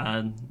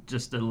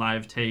 just a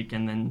live take,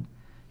 and then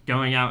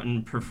going out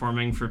and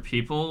performing for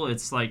people.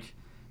 It's like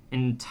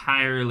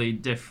entirely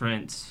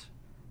different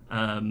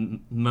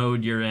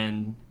mode you're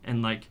in,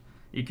 and like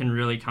you can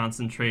really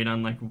concentrate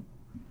on like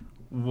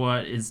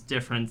what is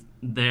different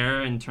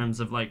there in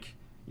terms of like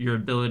your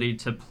ability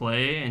to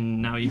play,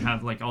 and now you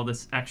have like all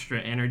this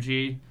extra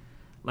energy.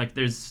 Like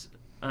there's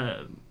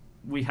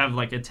we have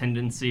like a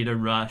tendency to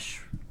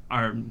rush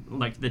our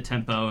like the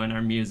tempo in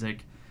our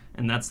music,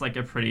 and that's like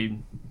a pretty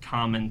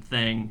common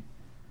thing,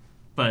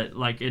 but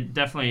like it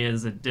definitely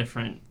is a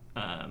different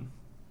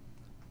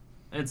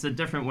it's a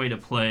different way to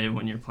play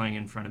when you're playing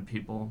in front of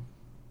people.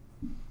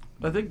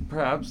 I think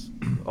perhaps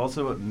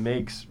also what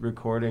makes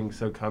recording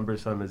so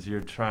cumbersome is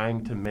you're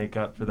trying to make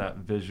up for that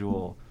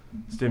visual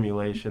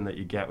stimulation that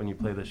you get when you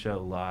play the show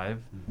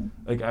live.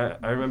 Like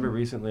I remember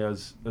recently I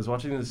was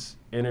watching this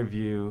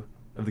interview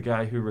of the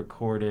guy who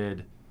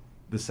recorded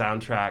the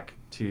soundtrack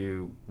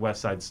to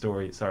West Side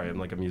Story. Sorry, I'm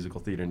like a musical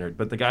theater nerd,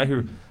 but the guy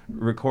who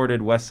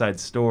recorded West Side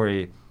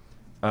Story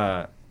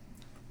for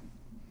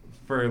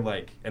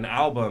like an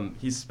album,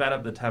 he sped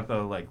up the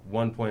tempo like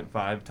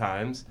 1.5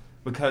 times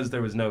because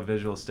there was no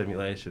visual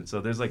stimulation. So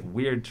there's like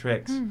weird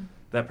tricks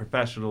that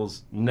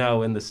professionals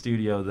know in the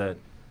studio that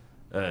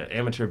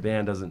amateur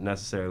band doesn't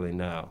necessarily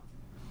know.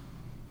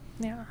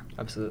 Yeah.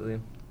 Absolutely.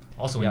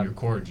 Also, when you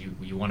record,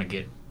 you want to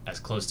get as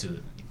close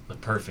to the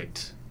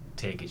perfect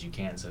take as you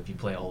can. So if you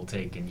play a whole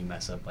take and you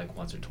mess up like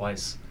once or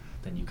twice,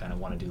 then you kind of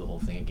want to do the whole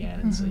thing again.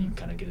 And so you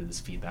kind of get into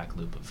this feedback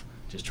loop of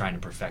just trying to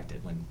perfect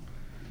it, when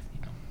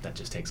that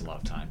just takes a lot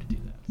of time to do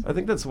that. I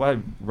think that's why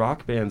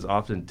rock bands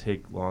often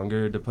take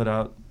longer to put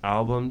out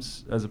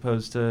albums as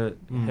opposed to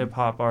hip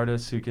hop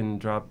artists who can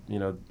drop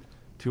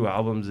 2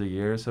 albums a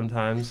year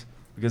sometimes,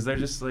 because they're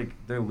just like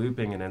they're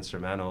looping an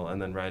instrumental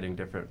and then writing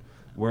different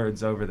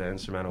words over the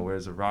instrumental,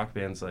 whereas a rock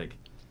band's like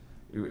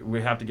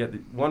we have to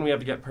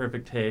get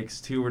perfect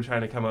takes. 2, we're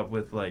trying to come up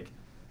with like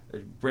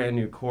brand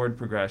new chord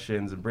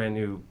progressions and brand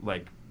new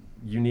like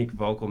unique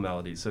vocal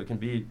melodies, so it can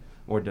be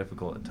more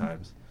difficult at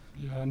times.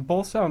 Yeah, and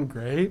both sound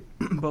great,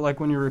 but like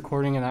when you're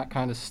recording in that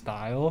kind of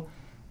style,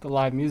 the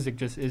live music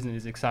just isn't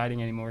as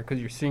exciting anymore because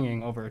you're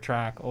singing over a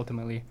track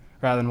ultimately,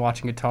 rather than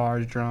watching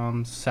guitars,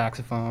 drums,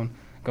 saxophone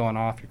going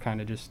off. You're kind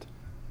of just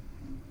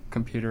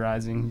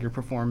computerizing your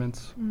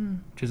performance,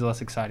 which is less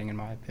exciting in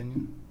my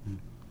opinion.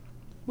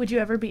 Would you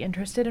ever be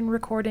interested in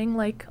recording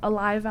like a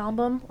live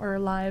album or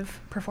live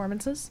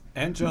performances?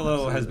 Aunt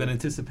Jello has been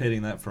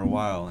anticipating that for a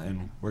while,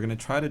 and we're gonna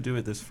try to do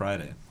it this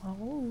Friday.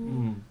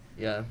 Oh.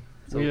 Yeah.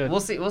 So Yeah. we'll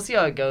see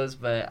how it goes,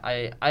 but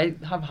I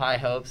have high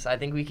hopes. I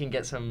think we can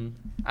get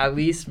at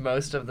least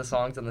most of the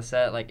songs on the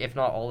set, like if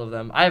not all of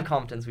them. I have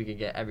confidence we could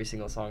get every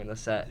single song in the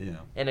set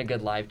in a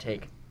good live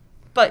take.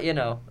 But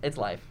it's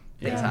live.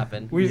 Things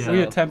happen.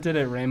 We attempted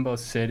at Rainbow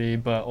City,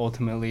 but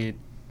ultimately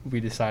we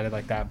decided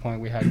like that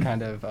point we had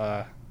kind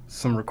of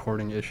some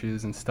recording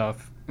issues and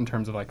stuff in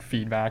terms of like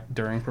feedback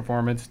during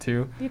performance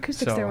too. The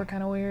acoustics there were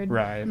kind of weird.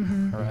 Right.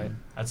 Right.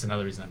 That's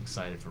another reason I'm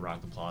excited for Rock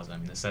the Plaza. I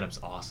mean, the setup's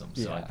awesome,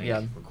 so I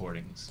think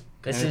recordings.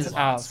 This is is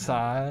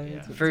outside.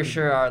 Yeah. for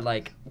sure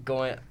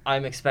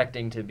I'm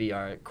expecting to be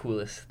our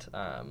coolest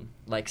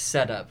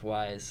setup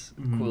wise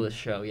coolest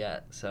show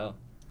yet. So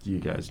You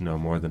guys know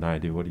more than I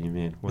do. What do you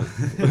mean?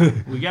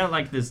 We got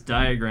like this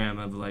diagram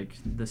of like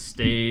the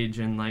stage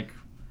and like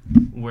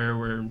where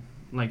we're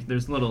like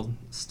there's little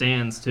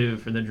stands too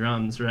for the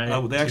drums,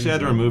 right? They actually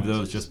had to remove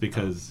those just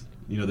because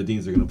the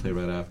Deans are going to play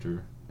right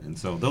after, and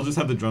so they'll just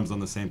have the drums on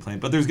the same plane.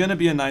 But there's going to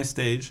be a nice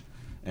stage,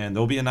 and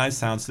there'll be a nice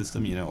sound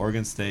system.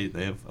 Oregon State,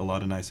 they have a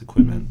lot of nice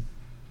equipment.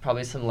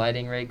 probably some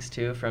lighting rigs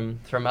too from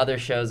other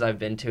shows I've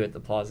been to at the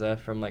Plaza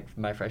from like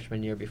my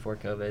freshman year before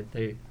COVID.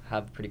 They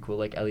have pretty cool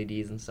like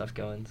LEDs and stuff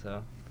going.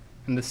 So.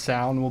 And the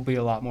sound will be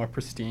a lot more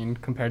pristine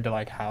compared to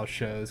like house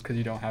shows because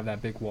you don't have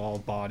that big wall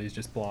of bodies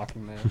just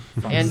blocking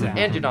the and sound.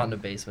 and you're not in the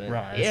basement.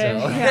 Right.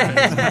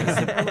 Yeah,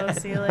 super low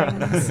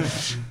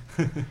ceilings.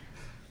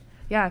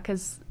 Yeah,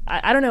 because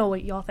I don't know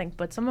what y'all think,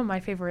 but some of my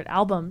favorite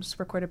albums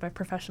recorded by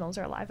professionals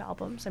are live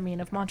albums. I mean,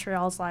 of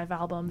Montreal's live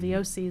album, the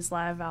OC's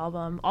live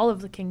album, all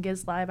of the King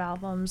Giz live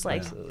albums,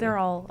 like they're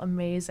all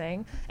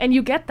amazing. And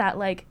you get that,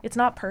 like, it's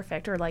not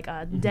perfect, or like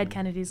Dead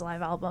Kennedy's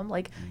live album.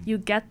 Like, you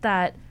get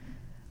that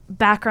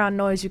background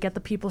noise, you get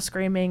the people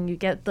screaming, you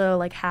get the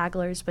like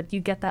hagglers, but you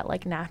get that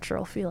like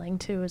natural feeling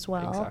too as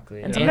well.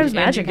 Exactly. And sometimes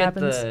magic you get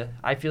happens.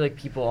 I feel like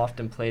people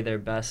often play their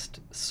best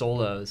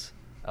solos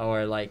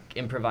or like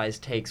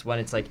improvised takes when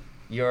it's like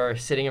you're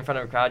sitting in front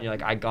of a crowd and you're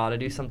like, I gotta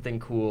do something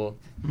cool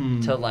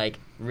to like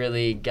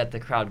really get the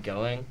crowd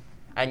going,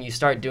 and you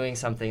start doing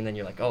something, then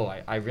you're like, oh,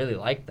 I really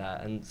like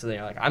that, and so then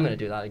you're like, I'm gonna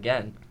do that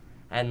again.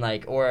 And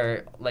like,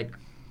 or like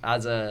I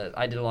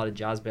did a lot of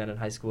jazz band in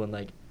high school, and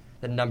like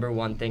the number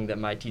one thing that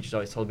my teachers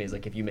always told me is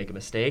like, if you make a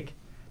mistake,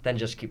 then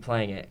just keep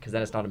playing it, because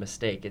then it's not a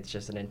mistake, it's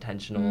just an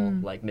intentional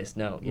like missed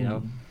note, you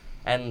know.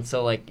 And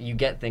so like you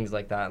get things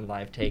like that in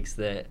live takes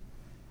that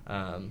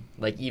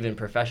like even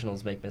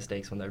professionals make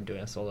mistakes when they're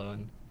doing a solo,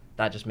 and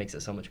that just makes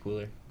it so much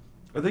cooler.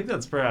 I think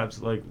that's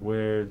perhaps like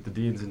where the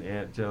Deans and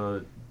Aunt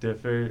Jello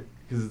differ,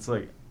 because it's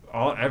like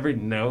every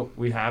note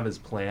we have is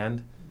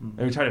planned,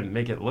 and we try to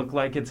make it look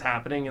like it's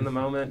happening in the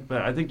moment.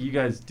 But I think you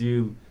guys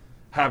do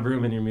have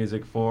room in your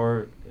music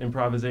for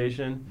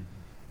improvisation,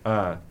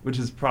 which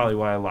is probably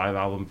why a live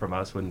album from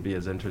us wouldn't be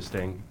as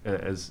interesting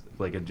as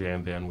like a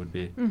jam band would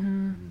be.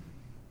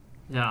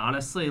 Yeah,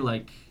 honestly,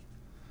 like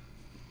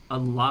a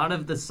lot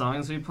of the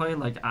songs we play,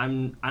 like I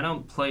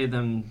don't play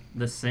them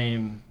the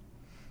same,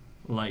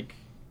 like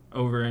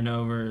over and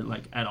over,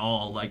 like at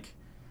all. Like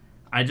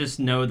I just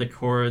know the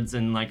chords,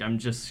 and like I'm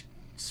just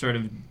sort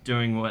of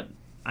doing what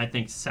I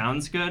think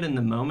sounds good in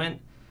the moment,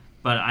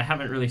 but I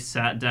haven't really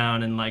sat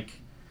down and like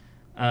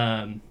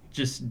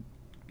just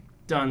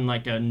done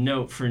like a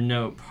note for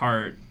note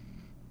part,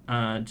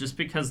 just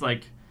because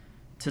like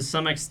to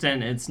some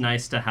extent it's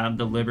nice to have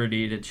the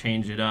liberty to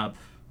change it up,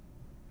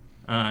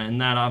 and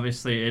that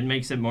obviously it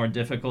makes it more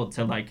difficult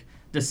to like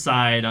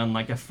decide on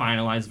like a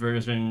finalized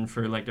version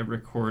for like a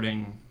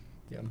recording.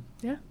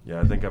 Yeah,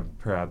 I think I'm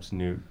perhaps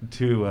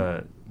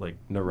too like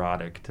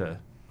neurotic to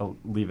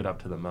leave it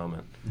up to the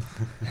moment.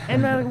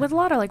 And with a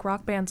lot of like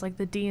rock bands like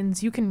the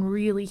Deans, you can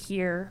really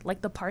hear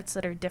like the parts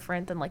that are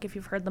different than like if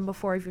you've heard them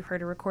before, if you've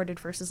heard it recorded,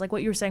 versus like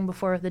what you were saying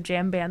before with the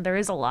jam band. There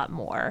is a lot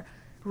more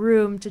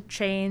room to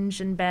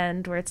change and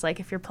bend, where it's like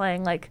if you're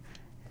playing like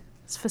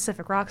a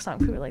specific rock song,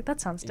 people are like,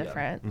 that sounds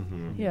different.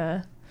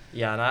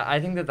 Yeah, and I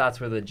think that's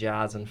where the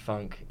jazz and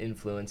funk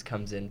influence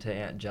comes into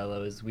Aunt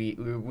Jello. Is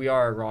we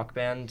are a rock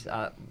band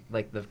at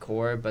like the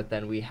core, but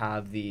then we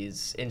have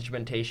these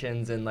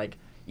instrumentations, and like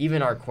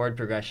even our chord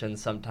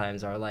progressions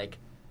sometimes are like,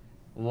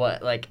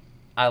 what, like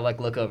I like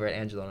look over at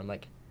Angelo and I'm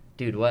like,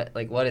 dude, what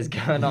is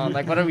going on?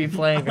 Like, what are we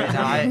playing right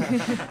now?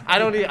 I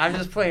don't even, I'm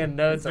just playing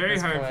notes. It's very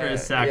hard for a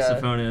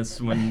saxophonist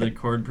when the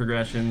chord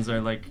progressions are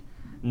like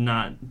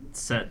not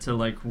set to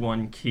like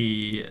one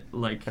key,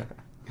 like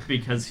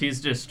because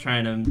he's just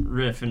trying to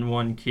riff in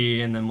one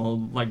key, and then we'll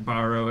like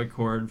borrow a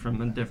chord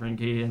from a different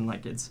key, and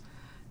like it's.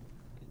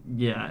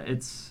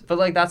 But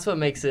like that's what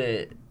makes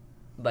it.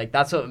 Like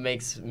that's what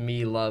makes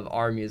me love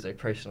our music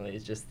personally,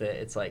 is just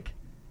that it's like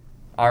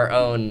our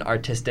own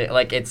artistic,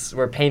 like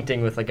we're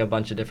painting with like a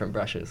bunch of different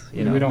brushes,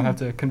 you know. We don't have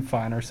to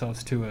confine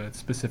ourselves to a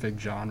specific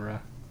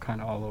genre,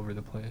 kind of all over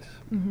the place.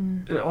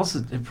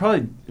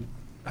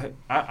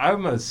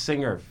 I'm a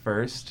singer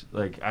first.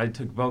 Like I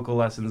took vocal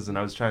lessons, and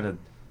I was trying to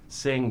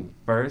sing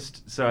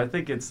first. So I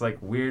think it's like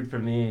weird for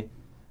me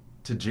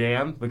to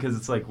jam because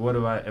it's like, what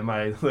am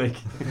I like,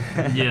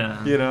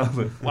 Yeah. you know,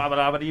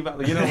 wabba-dabba-dee-ba,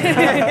 you know?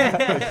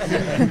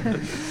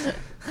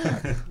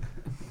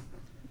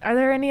 Are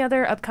there any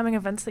other upcoming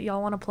events that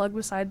y'all want to plug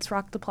besides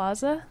Rock the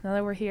Plaza now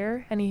that we're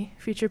here? Any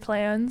future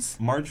plans?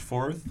 March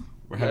 4th,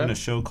 we're having Yeah. a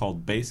show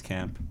called Bass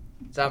Camp.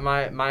 It's at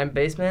my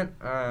basement.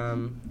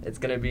 It's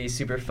gonna be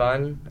super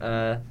fun.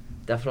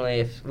 Definitely,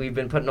 if we've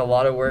been putting a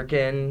lot of work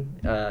in,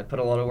 put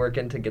a lot of work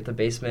in to get the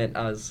basement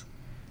as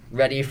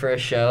ready for a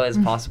show as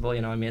possible.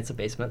 You know, I mean, it's a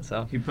basement,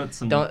 so He put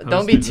some. don't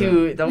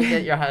posters up.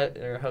 get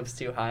your hopes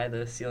too high.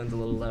 The ceiling's a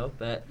little low,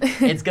 but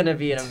it's gonna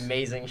be an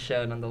amazing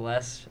show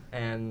nonetheless.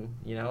 And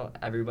you know,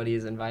 everybody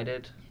is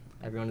invited.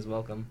 Everyone is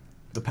welcome.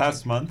 The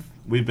past month,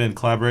 we've been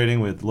collaborating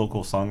with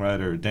local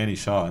songwriter Danny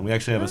Shaw, and we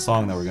actually have a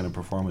song that we're going to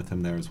perform with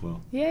him there as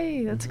well.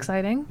 Yay, that's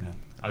exciting. Yeah.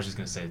 I was just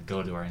gonna say,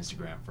 go to our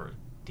Instagram for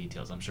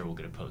details. I'm sure we'll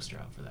get a poster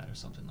out for that or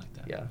something like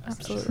that. Yeah. as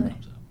the show Absolutely.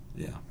 comes up.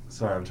 Yeah.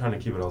 Sorry, I'm trying to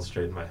keep it all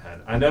straight in my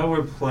head. I know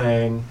we're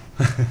playing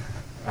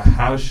a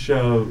house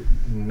show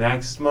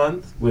next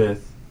month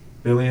with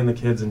Billy and the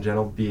Kids and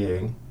Gentle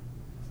Being.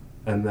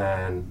 And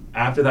then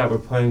after that, we're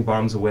playing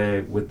Bombs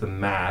Away with the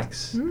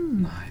Max.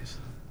 Nice.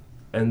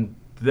 And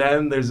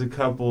then there's a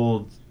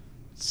couple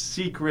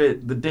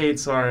the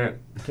dates aren't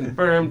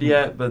confirmed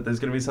yet, but there's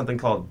going to be something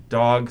called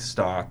Dog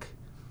Stock.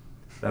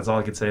 That's all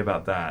I could say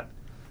about that.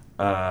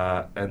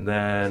 And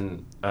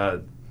then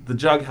the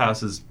Jug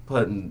House is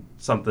putting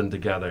something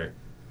together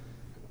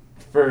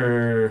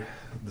for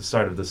the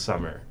start of the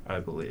summer, I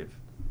believe.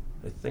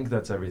 I think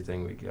that's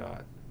everything we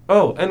got.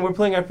 Oh, and we're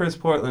playing our first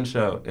Portland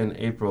show in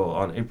April,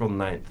 on April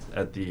 9th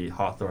at the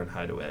Hawthorne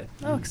Hideaway.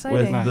 Oh, With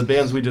exciting. the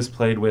bands we just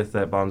played with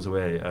at Bombs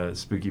Away,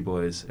 Spooky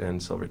Boys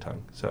and Silver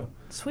Tongue. So,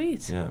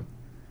 Sweet. yeah.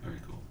 Very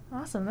cool.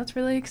 Awesome. That's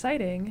really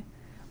exciting.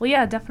 Well,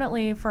 yeah,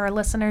 definitely for our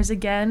listeners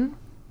again,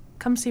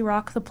 come see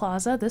Rock the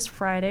Plaza this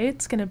Friday.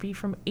 It's going to be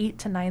from 8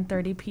 to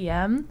 9:30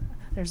 p.m.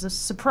 There's a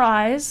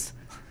surprise.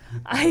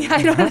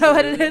 I don't know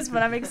what it is,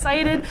 but I'm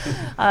excited.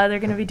 They're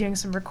going to be doing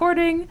some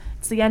recording.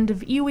 It's the end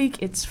of E-Week.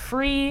 It's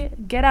free.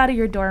 Get out of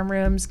your dorm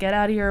rooms. Get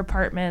out of your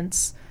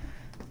apartments.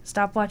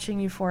 Stop watching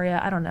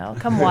Euphoria. I don't know.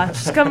 Come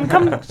watch. come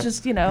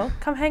just,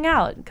 come hang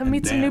out. Come And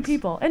meet some new dance.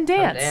 people. And Come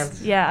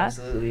dance. Yeah.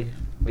 Absolutely.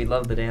 We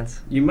love the dance.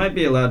 You might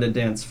be allowed to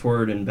dance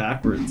forward and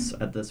backwards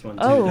at this one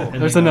too. Oh. depending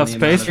There's on enough the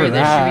space amount for of-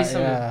 There should that. be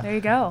some- Yeah. There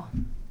you go.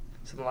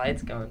 Some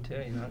lights going too,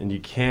 you know. And you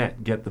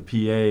can't get the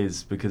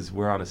PAs because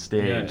we're on a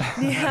stage.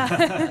 Yeah.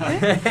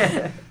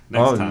 Yeah.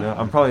 Oh, time. no.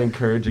 I'm probably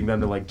encouraging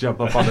them to, like, jump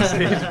up on the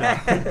stage.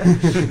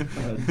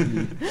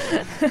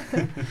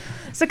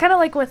 So kind of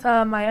like with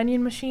my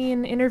Onion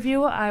Machine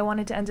interview, I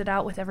wanted to end it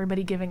out with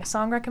everybody giving a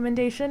song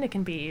recommendation. It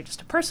can be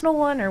just a personal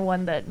one or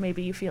one that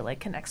maybe you feel like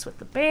connects with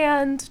the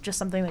band, just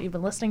something that you've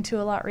been listening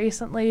to a lot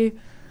recently.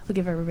 We'll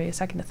give everybody a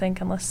second to think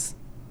unless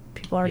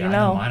people already Yeah, I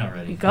know. mine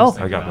already. You I go. was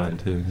I thinking got about mine,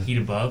 too. Heat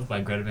Above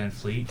by Greta Van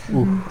Fleet. It's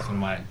one of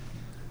my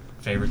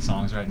favorite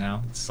songs right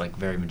now. It's like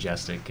very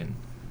majestic and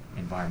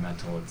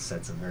environmental. It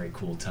sets a very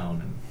cool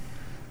tone, and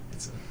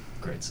it's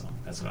a great song.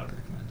 That's what I would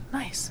recommend.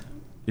 Nice.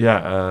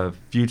 Yeah,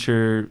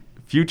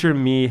 Future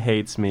Me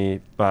Hates Me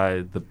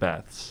by The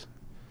Beths.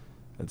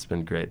 That's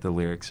been great. The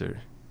lyrics are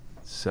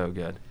so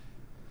good.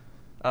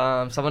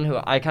 Someone who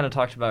I kind of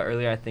talked about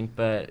earlier, I think,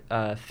 but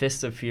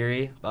Fists of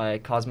Fury by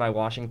Cosmi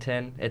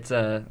Washington. It's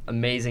a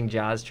amazing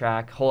jazz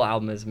track. Whole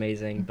album is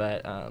amazing,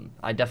 but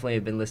I definitely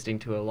have been listening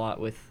to it a lot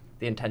with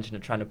the intention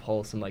of trying to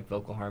pull some like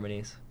vocal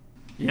harmonies.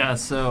 Yeah,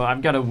 so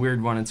I've got a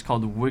weird one. It's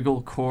called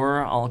Wiggle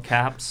Core, all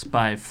caps,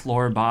 by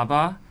Floor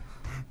Baba.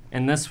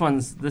 And this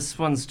one's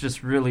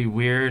just really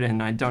weird,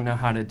 and I don't know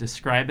how to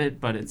describe it,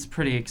 but it's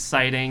pretty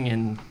exciting,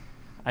 and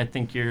I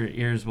think your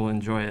ears will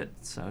enjoy it.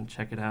 So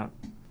check it out.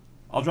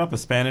 I'll drop a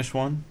Spanish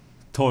one.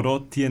 Todo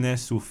tiene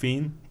su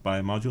fin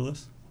by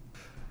Modulus.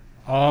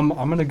 I'm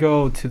gonna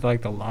go to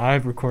like the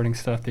live recording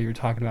stuff that you were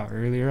talking about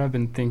earlier. I've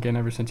been thinking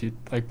ever since you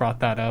like brought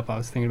that up. I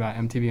was thinking about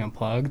MTV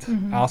Unplugged.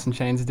 Mhm. Alice in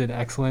Chains did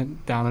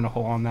excellent. Down in a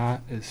Hole on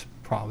that is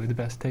probably the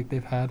best take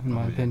they've had in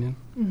my yeah. opinion.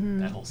 Mm-hmm.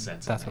 That whole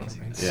set's That's what I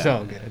amazing. mean. Yeah.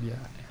 So good, yeah.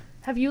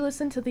 Have you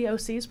listened to the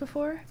OCs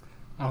before?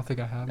 I don't think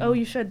I have. Oh,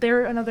 you should.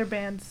 They're another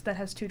band that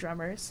has two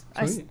drummers.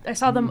 Sweet. I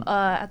saw them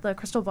at the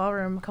Crystal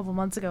Ballroom a couple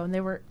months ago, and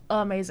they were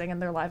amazing,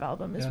 and their live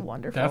album is Yeah,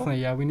 wonderful.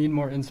 Definitely, yeah. We need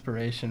more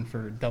inspiration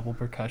for double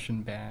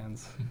percussion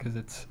bands because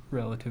it's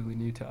relatively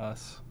new to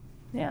us.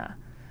 Yeah.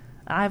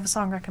 I have a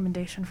song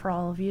recommendation for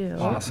all of you.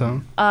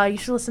 Awesome. You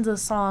should listen to the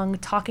song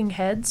Talking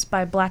Heads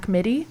by Black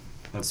Midi.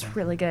 That's It's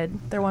really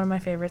good. They're one of my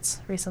favorites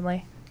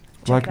recently.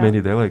 Check Black it out. Midi,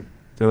 they're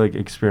like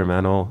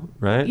experimental,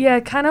 right? Yeah,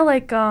 kind of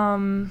like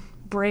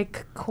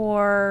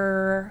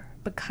breakcore,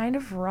 but kind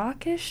of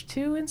rockish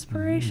too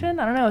inspiration.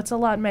 I don't know. It's a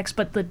lot mixed,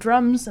 but the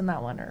drums in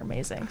that one are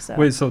amazing. So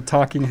Wait, so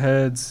Talking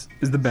Heads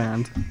is the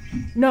band?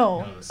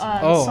 no, No, the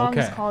song. the Oh, song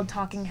is okay. called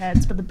Talking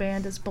Heads, but the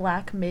band is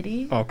Black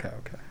Midi. Okay.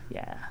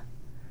 Yeah,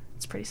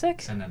 It's pretty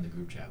sick. Send that in the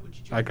group chat, would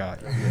you? I got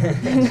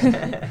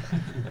it.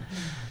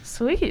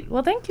 Sweet.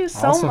 Well, thank you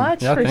so Awesome.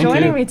 much Yeah, for thank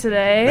joining you. me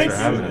today. Thanks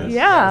for having us.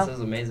 Yeah. This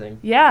is amazing.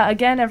 Yeah,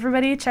 again,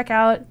 everybody check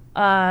out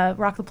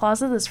Rock the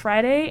Plaza this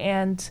Friday,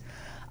 and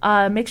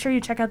make sure you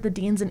check out the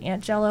Deans and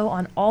Aunt Jello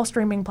on all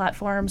streaming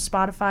platforms,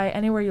 Spotify,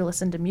 anywhere you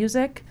listen to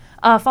music.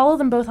 Follow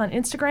them both on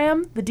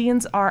Instagram. The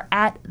Deans are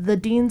at The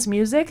Deans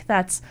Music.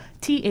 That's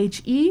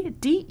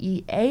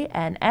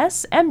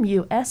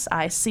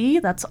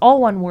TheDeansMusic. That's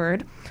all one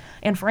word.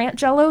 And for Aunt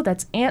Jello,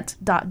 that's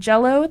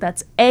ant.jello.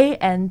 That's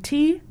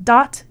ANT.JELLO.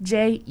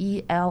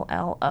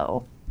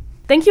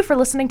 Thank you for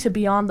listening to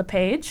Beyond the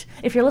Page.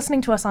 If you're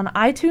listening to us on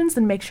iTunes,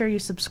 then make sure you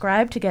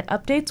subscribe to get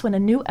updates when a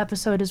new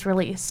episode is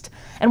released.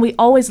 And we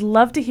always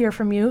love to hear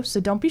from you,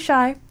 so don't be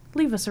shy.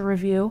 Leave us a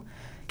review.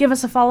 Give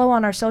us a follow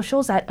on our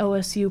socials at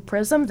OSU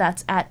Prism.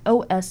 That's at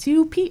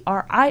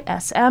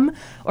OSUPRISM.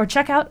 Or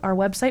check out our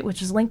website,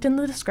 which is linked in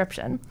the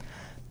description.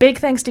 Big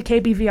thanks to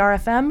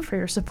KBVR-FM for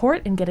your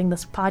support in getting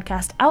this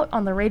podcast out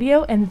on the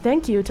radio, and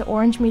thank you to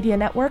Orange Media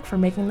Network for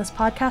making this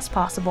podcast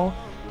possible.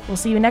 We'll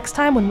see you next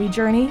time when we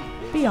journey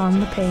beyond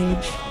the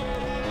page.